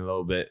 Like I'm a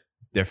little bit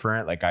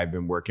different. Like I've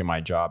been working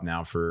my job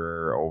now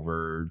for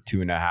over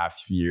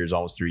 2.5 years,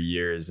 almost 3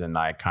 years. And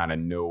I kind of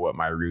know what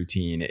my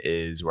routine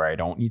is where I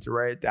don't need to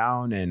write it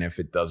down. And if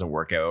it doesn't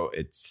work out,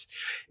 it's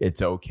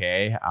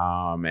okay.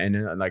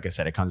 And like I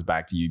said, it comes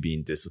back to you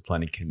being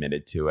disciplined and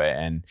committed to it.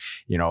 And,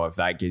 you know, if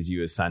that gives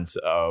you a sense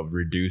of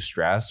reduced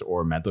stress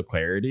or mental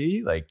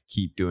clarity, like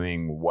keep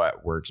doing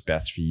what works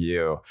best for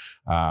you,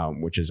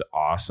 which is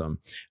awesome.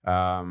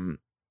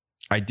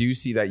 I do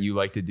see that you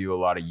like to do a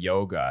lot of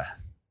yoga.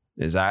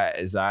 Is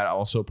that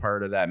also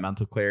part of that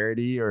mental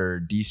clarity or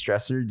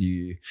de-stressor? Do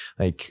you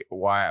like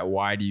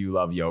why do you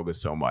love yoga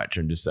so much?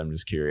 I'm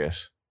just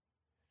curious.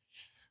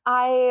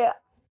 I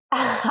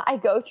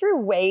go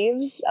through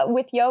waves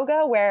with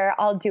yoga where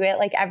I'll do it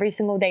like every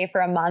single day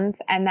for a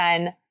month and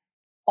then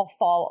I'll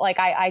fall, like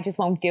I just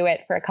won't do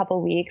it for a couple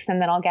of weeks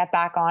and then I'll get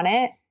back on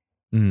it.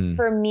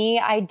 For me,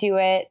 I do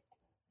it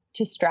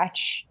to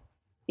stretch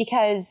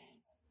because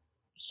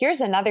here's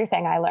another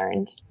thing I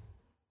learned.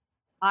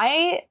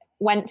 I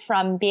went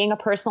from being a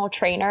personal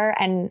trainer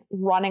and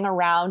running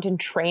around and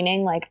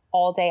training like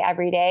all day,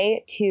 every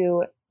day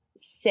to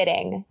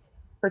sitting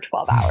for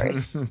 12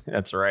 hours.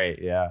 That's right.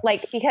 Yeah.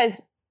 Like,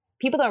 because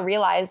people don't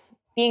realize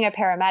being a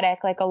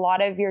paramedic, like a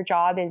lot of your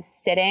job is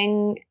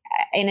sitting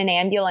in an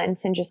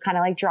ambulance and just kind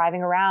of like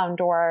driving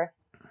around or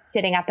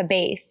sitting at the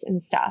base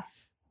and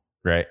stuff.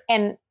 Right.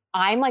 And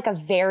I'm like a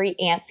very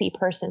antsy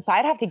person. So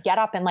I'd have to get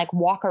up and like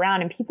walk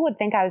around and people would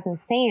think I was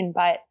insane.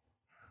 But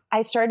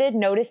I started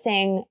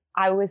noticing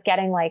I was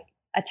getting like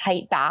a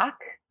tight back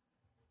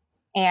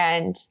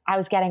and I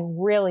was getting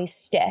really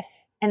stiff.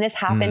 And this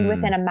happened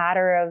within a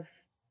matter of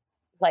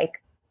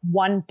like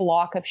one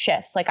block of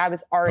shifts. Like I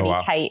was already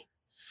tight.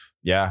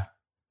 Yeah.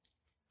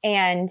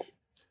 And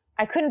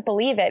I couldn't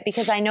believe it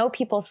because I know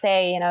people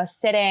say, you know,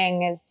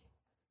 sitting is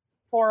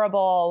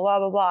horrible, blah,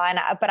 blah,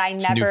 blah. But I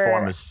it's never. a new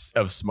form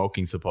of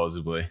smoking,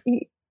 supposedly.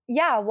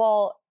 Yeah.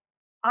 Well,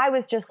 I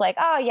was just like,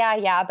 oh,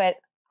 yeah. But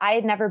I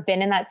had never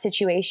been in that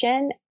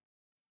situation.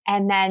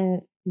 And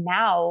then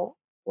now,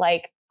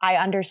 like, I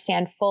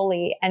understand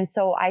fully. And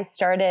so I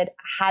started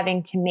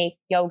having to make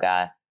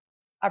yoga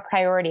a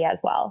priority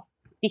as well,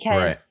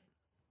 because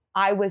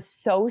I was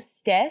so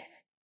stiff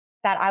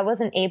that I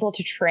wasn't able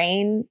to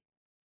train.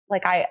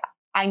 Like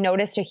I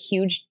noticed a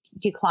huge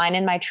decline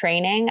in my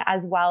training,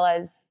 as well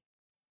as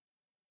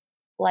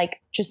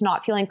like just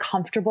not feeling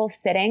comfortable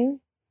sitting.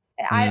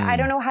 I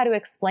don't know how to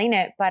explain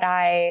it, but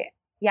I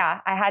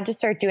had to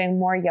start doing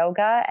more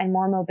yoga and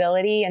more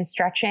mobility and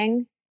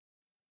stretching.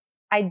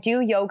 I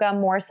do yoga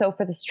more so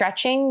for the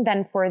stretching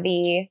than for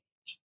the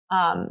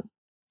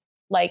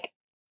like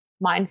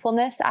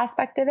mindfulness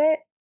aspect of it.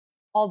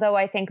 Although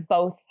I think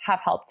both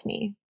have helped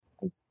me.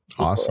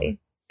 Awesome.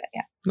 But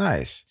yeah.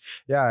 Nice.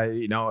 Yeah.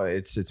 You know,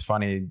 it's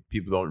funny.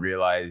 People don't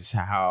realize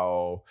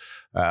how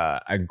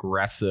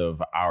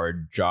aggressive our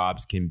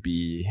jobs can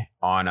be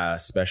on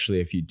us,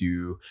 especially if you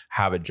do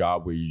have a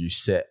job where you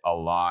sit a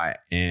lot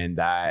and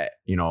that,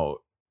 you know,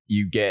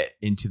 you get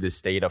into the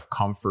state of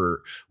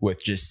comfort with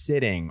just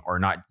sitting or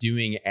not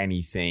doing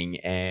anything.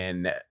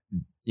 And,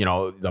 you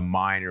know, the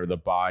mind or the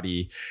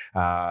body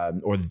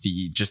or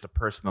just the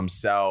person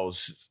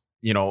themselves,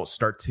 you know,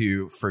 start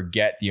to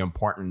forget the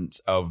importance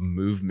of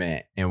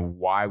movement and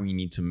why we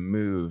need to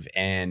move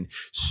and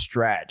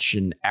stretch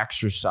and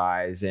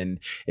exercise. And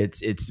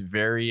it's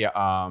very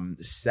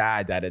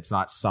sad that it's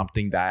not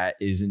something that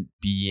isn't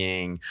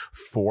being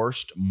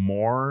forced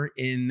more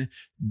in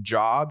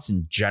jobs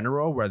in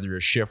general, whether you're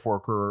a shift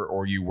worker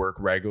or you work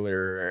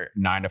regular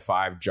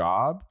 9-to-5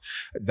 job,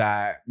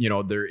 that, you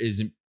know, there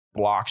isn't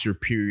blocks or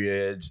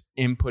periods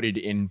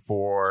inputted in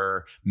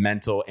for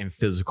mental and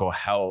physical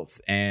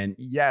health. And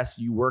yes,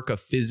 you work a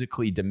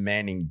physically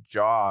demanding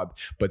job,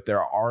 but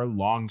there are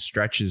long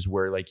stretches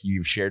where, like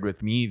you've shared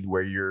with me,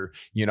 where you're,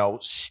 you know,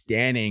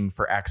 standing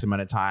for X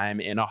amount of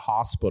time in a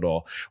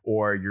hospital,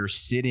 or you're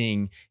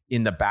sitting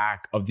in the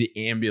back of the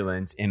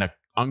ambulance in a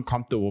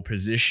uncomfortable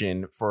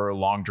position for a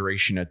long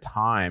duration of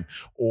time,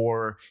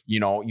 or, you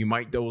know, you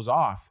might doze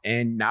off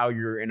and now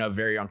you're in a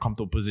very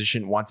uncomfortable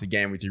position once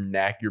again with your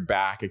neck, your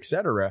back,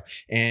 etc.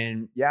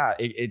 And yeah,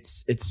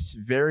 it's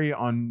very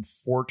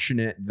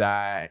unfortunate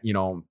that, you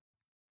know,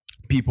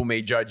 people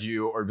may judge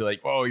you or be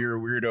like, oh, you're a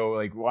weirdo.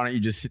 Like, why don't you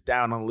just sit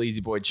down on a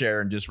lazy boy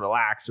chair and just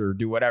relax or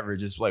do whatever?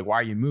 Just like, why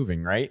are you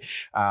moving? Right.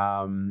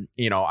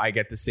 I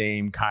get the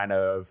same kind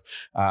of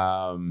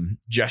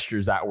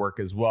gestures at work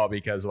as well,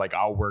 because like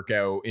I'll work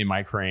out in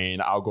my crane.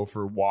 I'll go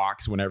for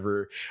walks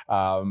whenever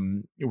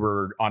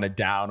we're on a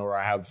down, or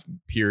I have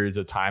periods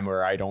of time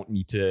where I don't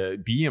need to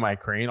be in my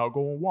crane. I'll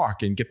go and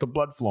walk and get the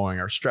blood flowing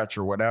or stretch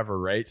or whatever.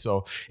 Right.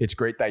 So it's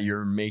great that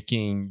you're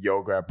making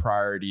yoga a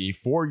priority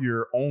for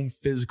your own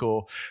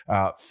physical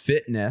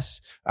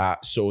fitness,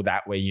 so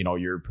that way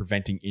you're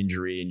preventing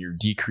injury and you're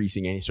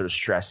decreasing any sort of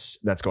stress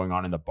that's going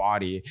on in the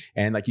body.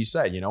 And like you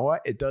said, you know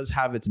what, it does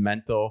have its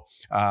mental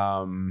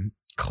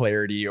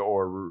clarity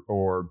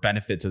or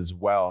benefits as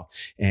well.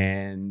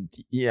 And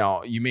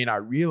you may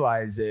not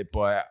realize it,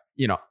 but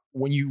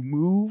when you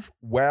move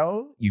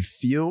well, you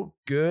feel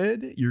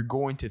good. You're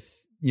going to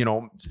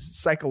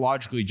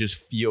psychologically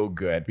just feel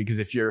good, because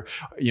if you're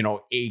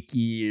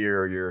achy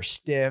or you're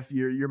stiff,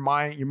 your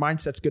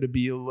mindset's going to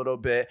be a little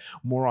bit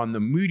more on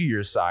the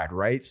moodier side,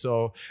 right?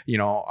 So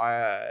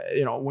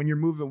when you're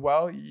moving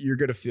well, you're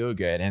going to feel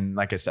good. And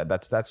like I said,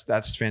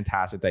 that's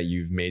fantastic that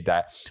you've made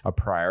that a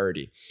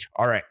priority.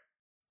 All right.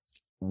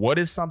 What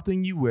is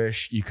something you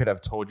wish you could have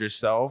told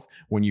yourself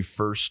when you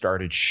first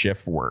started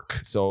shift work?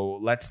 So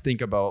let's think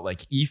about like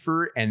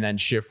EFERT and then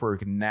shift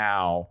work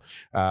now,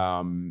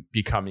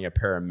 becoming a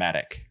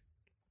paramedic.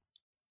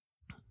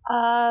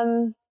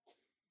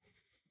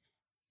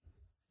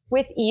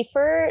 With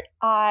EFERT,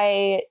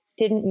 I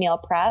didn't meal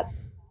prep.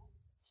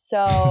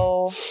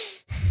 So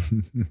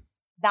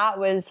that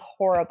was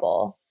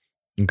horrible.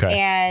 Okay.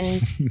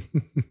 And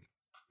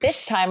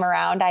this time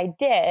around I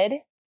did.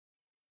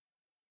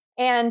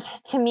 And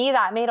to me,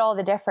 that made all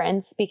the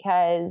difference,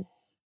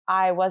 because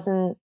I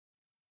wasn't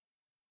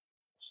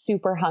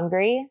super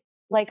hungry.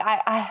 Like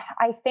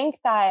I think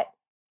that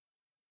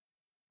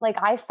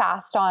like I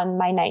fast on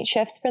my night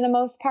shifts for the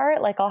most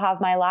part. Like I'll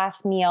have my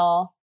last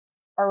meal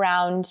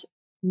around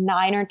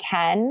 9 or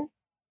 10.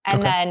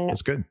 And then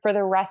that's good. For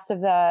the rest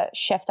of the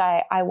shift,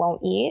 I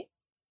won't eat.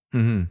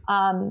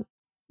 Mm-hmm.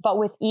 But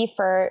with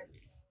EFERT,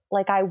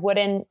 like I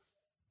wouldn't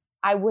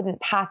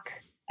pack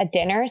a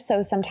dinner.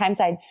 So sometimes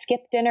I'd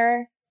skip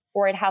dinner,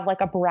 or I'd have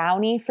like a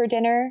brownie for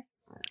dinner.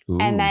 Ooh.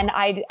 And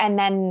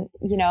then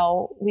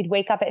we'd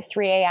wake up at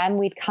 3 a.m.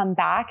 We'd come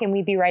back and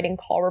we'd be writing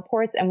call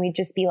reports, and we'd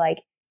just be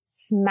like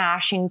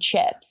smashing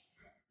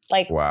chips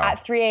at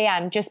 3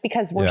 a.m. just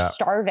because we're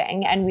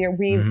starving and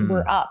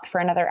we're up for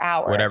another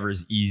hour.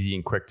 Whatever's easy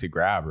and quick to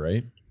grab,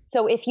 right?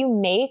 So if you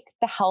make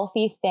the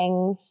healthy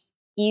things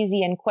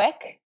easy and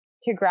quick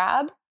to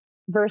grab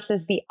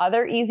versus the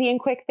other easy and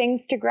quick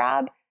things to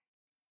grab,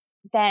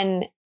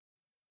 then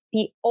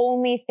the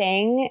only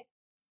thing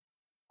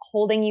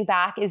holding you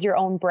back is your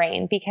own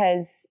brain.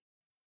 Because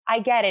I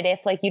get it,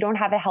 if like you don't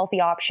have a healthy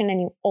option and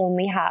you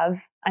only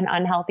have an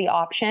unhealthy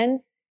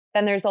option,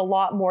 then there's a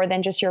lot more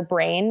than just your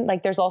brain.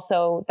 Like there's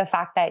also the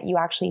fact that you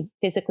actually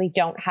physically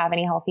don't have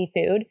any healthy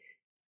food.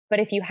 But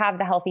if you have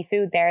the healthy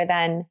food there,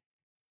 then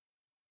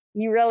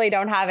you really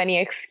don't have any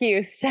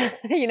excuse.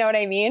 You know what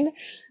I mean?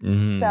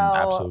 So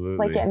absolutely.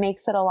 Like it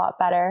makes it a lot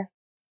better.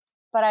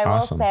 But I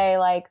will say,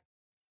 like,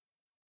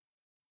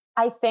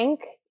 I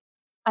think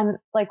I'm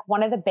like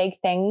one of the big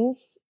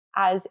things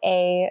as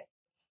a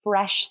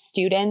fresh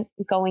student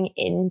going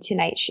into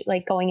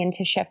going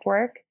into shift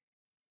work,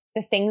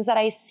 the things that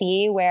I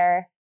see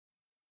where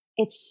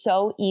it's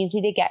so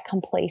easy to get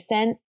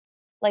complacent.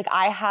 Like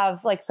I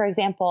have, like, for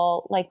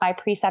example, like my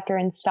preceptor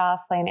and stuff,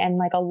 and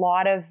like a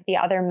lot of the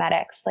other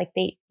medics, like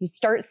you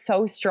start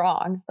so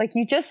strong. Like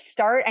you just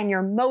start and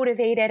you're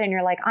motivated and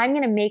you're like, I'm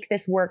going to make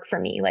this work for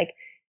me. Like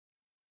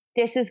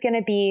this is going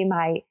to be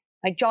my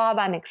job.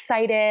 I'm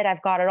excited.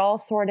 I've got it all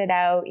sorted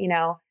out.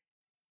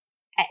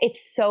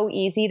 It's so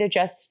easy to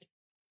just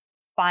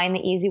find the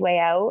easy way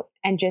out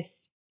and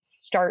just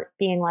start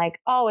being like,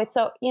 oh, it's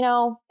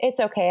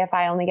okay if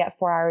I only get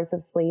 4 hours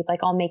of sleep.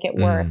 Like I'll make it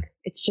work.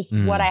 It's just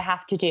what I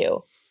have to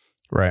do.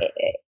 Right.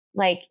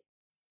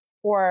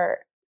 Or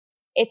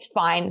it's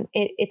fine.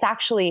 It's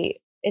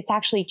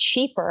actually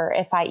cheaper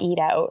if I eat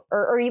out,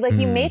 or like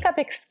you make up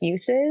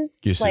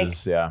excuses.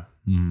 Yeah.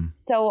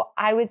 So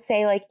I would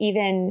say, like,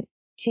 even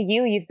to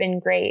you, you've been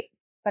great,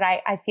 but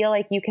I feel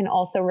like you can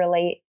also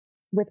relate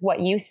with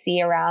what you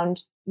see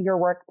around your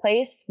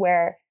workplace,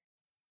 where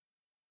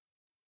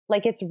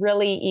like it's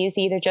really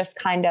easy to just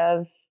kind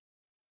of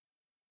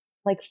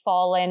like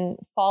fall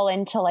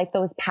into like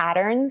those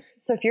patterns.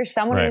 So if you're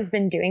someone who's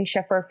been doing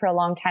shift work for a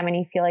long time and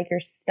you feel like you're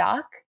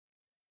stuck,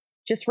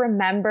 just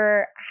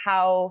remember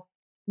how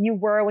you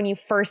were when you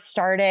first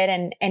started,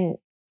 and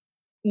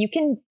you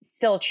can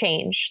still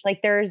change.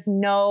 Like there's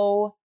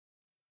no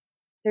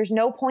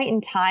point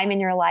in time in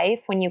your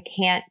life when you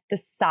can't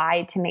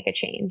decide to make a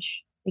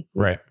change.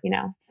 Like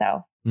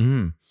so.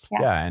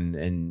 Yeah.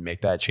 And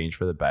make that change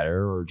for the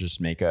better, or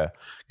just make a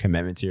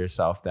commitment to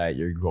yourself that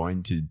you're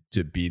going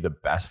to be the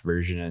best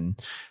version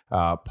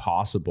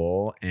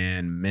possible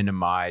and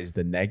minimize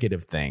the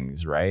negative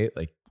things, right?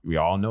 Like we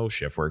all know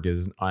shift work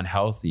is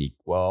unhealthy.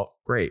 Well,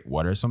 great.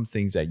 What are some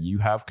things that you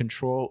have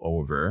control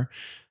over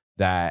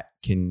that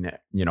can,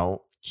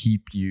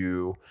 keep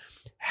you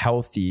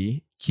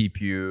healthy,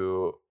 keep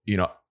you,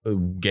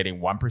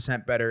 getting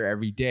 1% better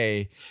every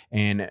day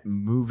and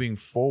moving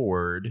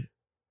forward?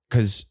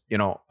 Because,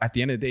 at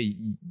the end of the day,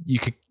 you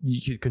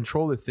could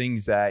control the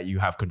things that you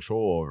have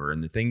control over,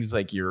 and the things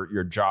like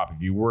your job.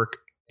 If you work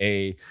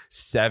a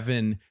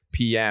 7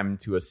 p.m.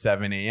 to a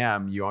 7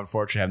 a.m., you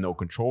unfortunately have no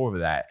control over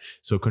that.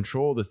 So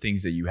control the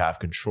things that you have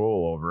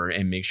control over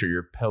and make sure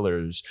your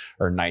pillars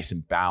are nice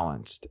and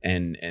balanced,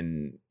 and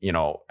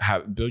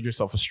build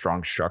yourself a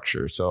strong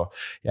structure. So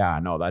yeah,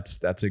 no,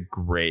 that's a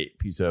great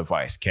piece of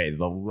advice. Okay,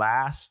 the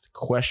last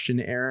question,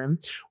 Erin,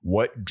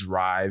 what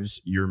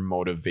drives your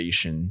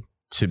motivation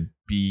to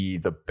be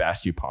the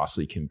best you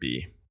possibly can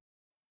be?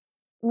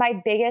 My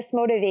biggest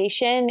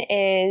motivation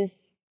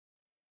is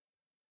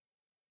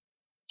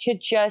to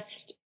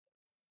just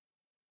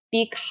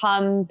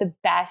become the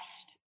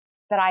best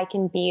that I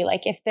can be.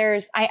 Like if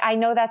there's, I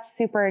know that's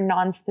super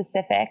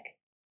non-specific,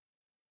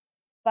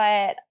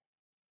 but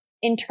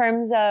in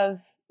terms of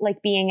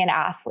like being an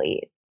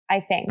athlete,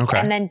 I think, okay.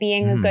 And then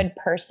being a good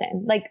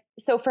person. Like,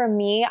 so for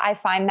me, I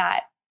find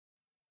that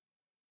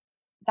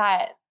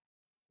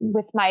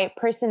with my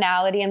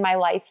personality and my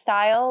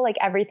lifestyle, like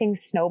everything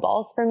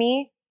snowballs for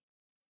me.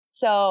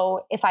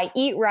 So if I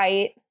eat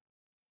right,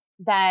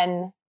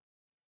 then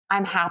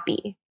I'm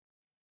happy.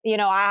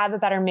 I have a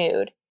better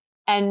mood.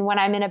 And when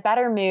I'm in a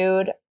better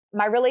mood,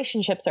 my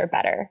relationships are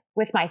better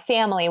with my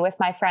family, with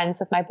my friends,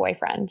 with my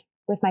boyfriend,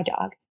 with my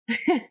dog.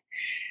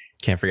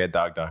 Can't forget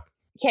dog.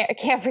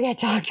 Can't forget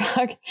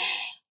dog.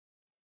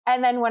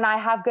 And then when I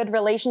have good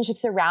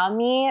relationships around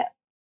me,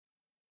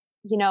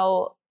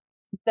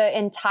 the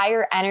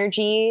entire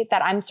energy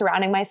that I'm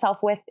surrounding myself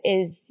with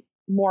is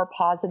more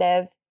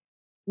positive.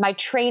 My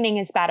training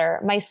is better.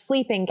 My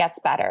sleeping gets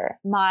better.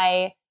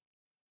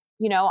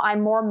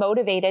 I'm more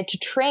motivated to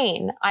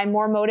train. I'm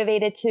more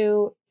motivated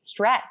to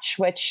stretch,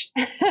 which,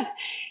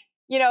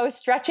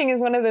 stretching is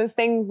one of those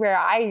things where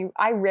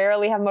I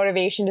rarely have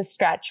motivation to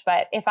stretch.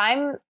 But if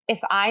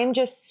I'm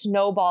just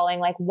snowballing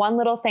like one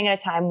little thing at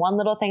a time,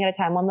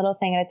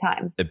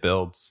 it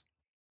builds.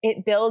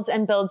 It builds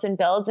and builds and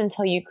builds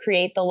until you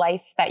create the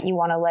life that you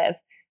want to live.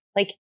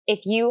 Like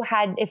if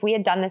we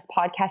had done this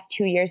podcast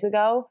 2 years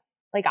ago,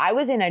 like I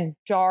was in a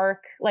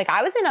dark, like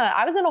I was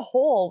in a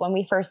hole when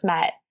we first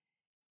met.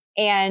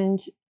 And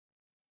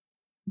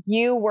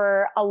you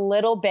were a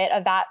little bit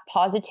of that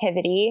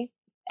positivity,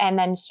 and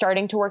then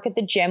starting to work at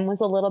the gym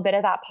was a little bit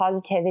of that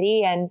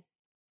positivity, and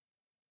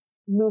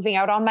moving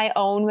out on my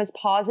own was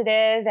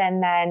positive.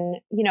 And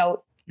then,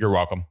 you're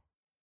welcome.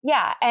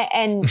 Yeah.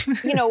 And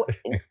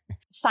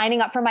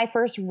signing up for my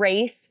first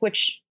race,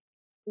 which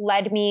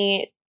led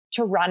me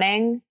to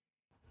running.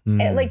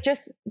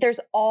 There's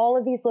all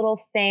of these little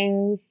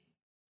things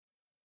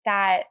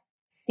that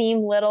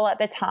seem little at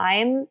the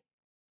time,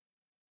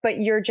 but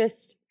you're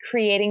just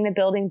creating the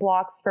building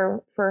blocks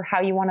for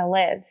how you want to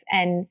live.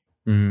 And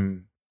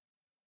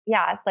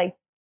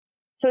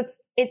so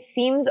it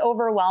seems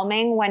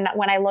overwhelming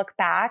when I look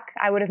back.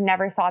 I would have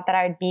never thought that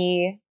I would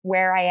be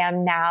where I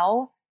am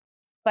now,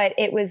 but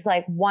it was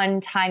like one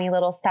tiny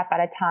little step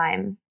at a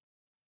time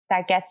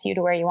that gets you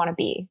to where you want to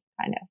be.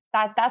 Kind of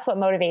that's what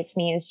motivates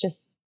me, is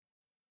just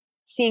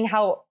seeing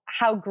how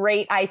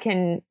great I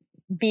can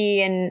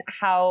be and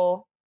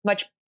how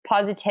much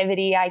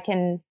positivity I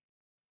can,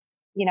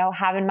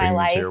 have in my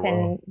life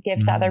and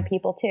give to other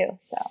people too.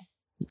 So.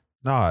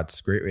 No, it's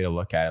a great way to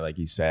look at it. Like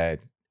you said,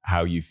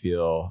 how you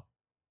feel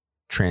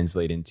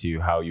translate into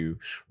how you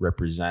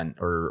represent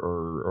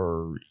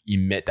or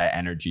emit that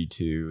energy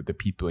to the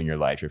people in your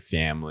life, your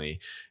family,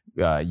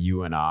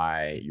 you and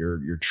I,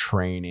 your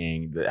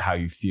training, how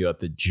you feel at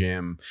the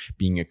gym,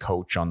 being a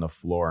coach on the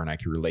floor. And I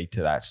can relate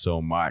to that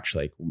so much.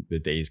 Like the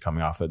days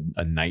coming off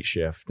a night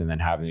shift and then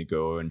having to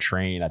go and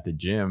train at the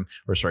gym,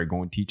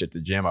 go and teach at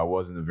the gym. I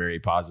wasn't a very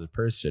positive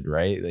person,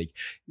 right? Like,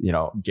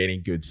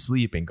 getting good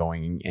sleep and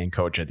going and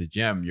coach at the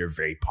gym, you're a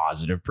very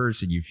positive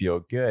person. You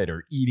feel good.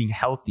 Or eating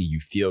healthy, you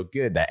feel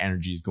good. That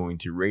energy is going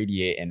to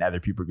radiate and other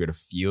people are going to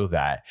feel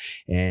that.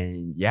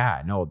 And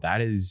yeah, no, that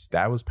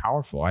was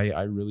powerful.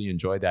 I really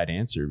enjoyed that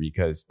answer,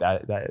 because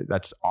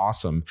that's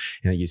awesome.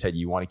 And like you said,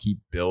 you want to keep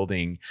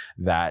building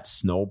that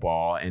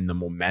snowball and the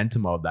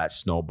momentum of that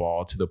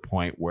snowball to the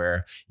point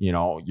where,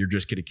 you're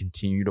just going to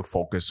continue to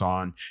focus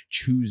on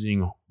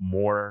choosing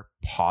more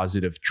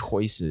positive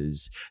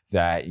choices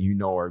that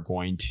are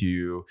going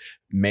to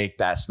make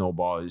that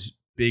snowball as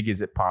big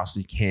as it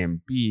possibly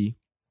can be.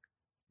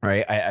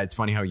 Right. It's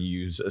funny how you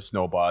use a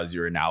snowball as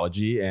your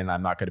analogy, and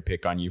I'm not going to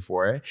pick on you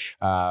for it.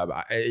 Like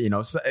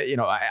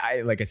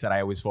I said,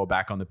 I always fall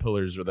back on the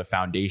pillars or the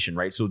foundation,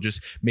 right? So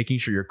just making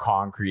sure your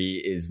concrete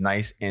is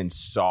nice and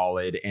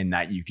solid, and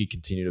that you can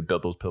continue to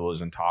build those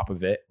pillars on top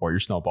of it, or your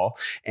snowball.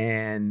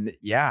 And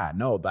yeah,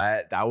 no,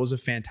 that was a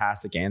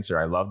fantastic answer.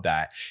 I love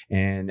that.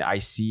 And I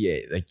see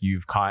it. Like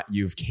you've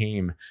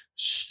came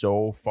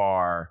so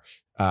far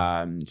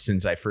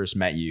since I first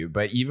met you.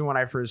 But even when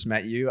I first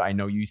met you, I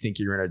know you think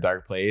you're in a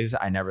dark place.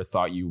 I never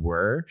thought you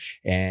were.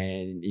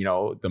 And, you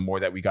know, the more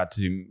that we got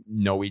to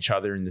know each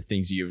other and the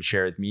things you have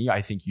shared with me,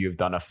 I think you have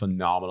done a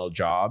phenomenal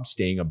job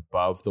staying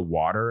above the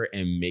water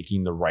and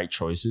making the right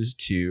choices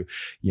to,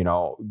 you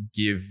know,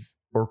 give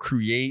or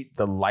create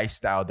the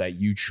lifestyle that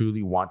you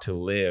truly want to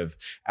live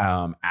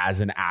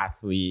as an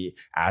athlete,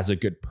 as a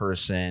good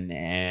person.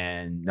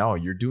 And no,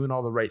 you're doing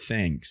all the right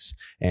things.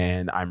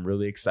 And I'm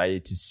really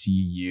excited to see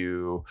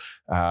you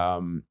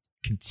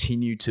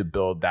continue to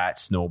build that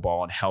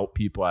snowball and help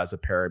people as a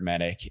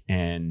paramedic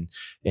and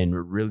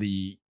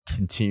really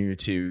continue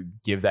to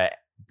give that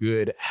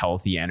good,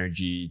 healthy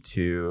energy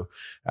to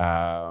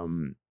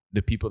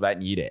the people that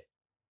need it.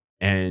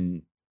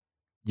 And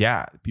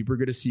yeah, people are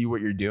going to see what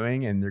you're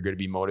doing and they're going to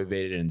be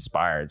motivated and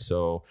inspired.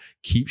 So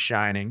keep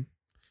shining,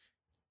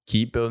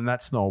 keep building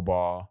that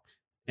snowball.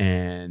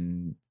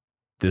 And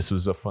this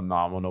was a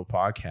phenomenal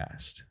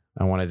podcast.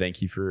 I want to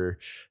thank you for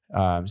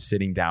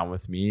sitting down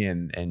with me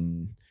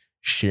and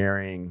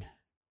sharing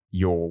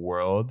your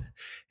world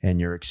and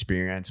your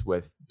experience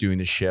with doing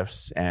the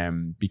shifts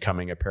and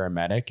becoming a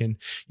paramedic. And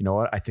you know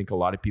what? I think a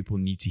lot of people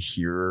need to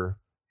hear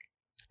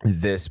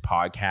this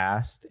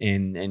podcast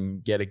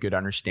and get a good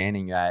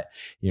understanding that,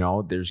 you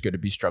know, there's going to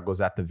be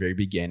struggles at the very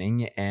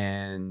beginning.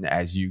 And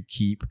as you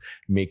keep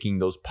making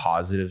those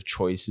positive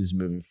choices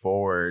moving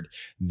forward,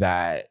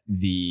 that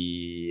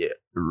the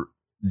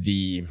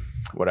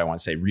what I want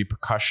to say,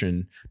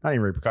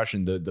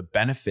 the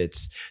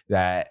benefits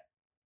that,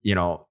 you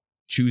know,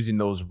 choosing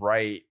those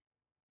right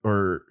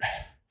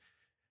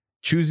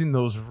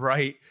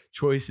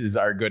choices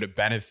are going to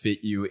benefit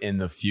you in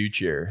the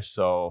future.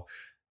 So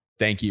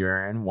thank you,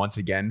 Erin, once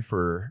again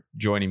for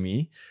joining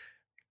me.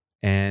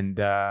 And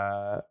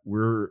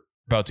we're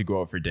about to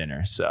go out for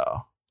dinner.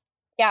 So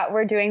yeah,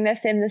 we're doing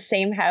this in the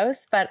same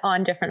house, but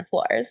on different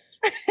floors.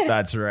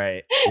 That's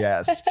right.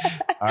 Yes.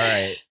 All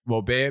right.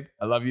 Well, babe,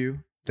 I love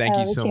you. Thank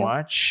you so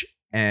much.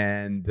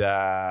 And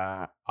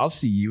I'll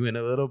see you in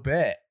a little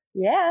bit.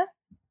 Yeah.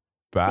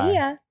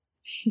 Bye.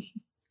 See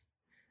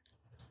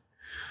ya.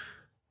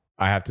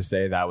 I have to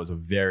say that was a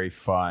very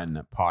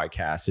fun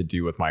podcast to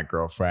do with my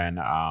girlfriend.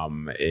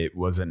 It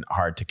wasn't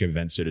hard to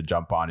convince her to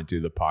jump on and do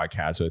the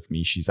podcast with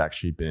me. She's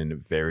actually been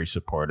very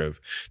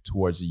supportive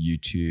towards the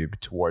YouTube,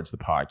 towards the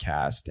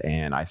podcast.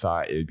 And I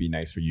thought it would be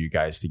nice for you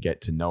guys to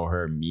get to know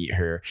her, meet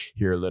her,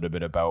 hear a little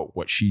bit about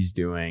what she's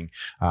doing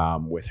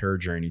with her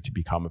journey to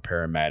become a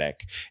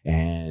paramedic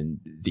and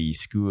the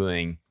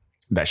schooling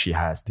that she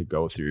has to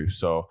go through.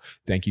 So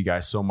thank you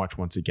guys so much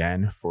once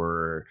again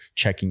for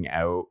checking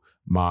out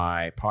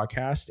my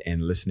podcast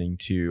and listening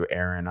to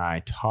Erin and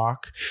I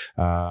talk.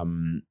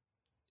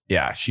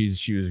 Yeah, she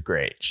was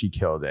great. She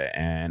killed it.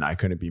 And I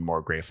couldn't be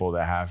more grateful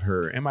to have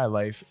her in my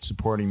life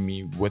supporting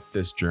me with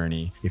this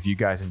journey. If you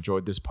guys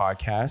enjoyed this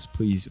podcast,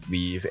 please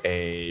leave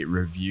a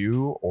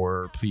review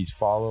or please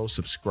follow,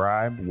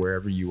 subscribe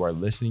wherever you are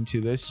listening to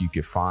this. You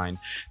can find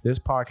this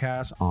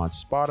podcast on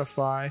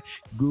Spotify,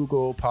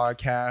 Google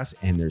Podcasts,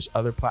 and there's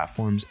other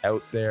platforms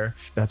out there.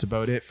 That's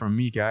about it from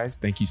me, guys.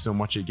 Thank you so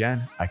much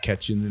again. I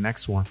catch you in the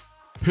next one.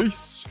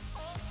 Peace.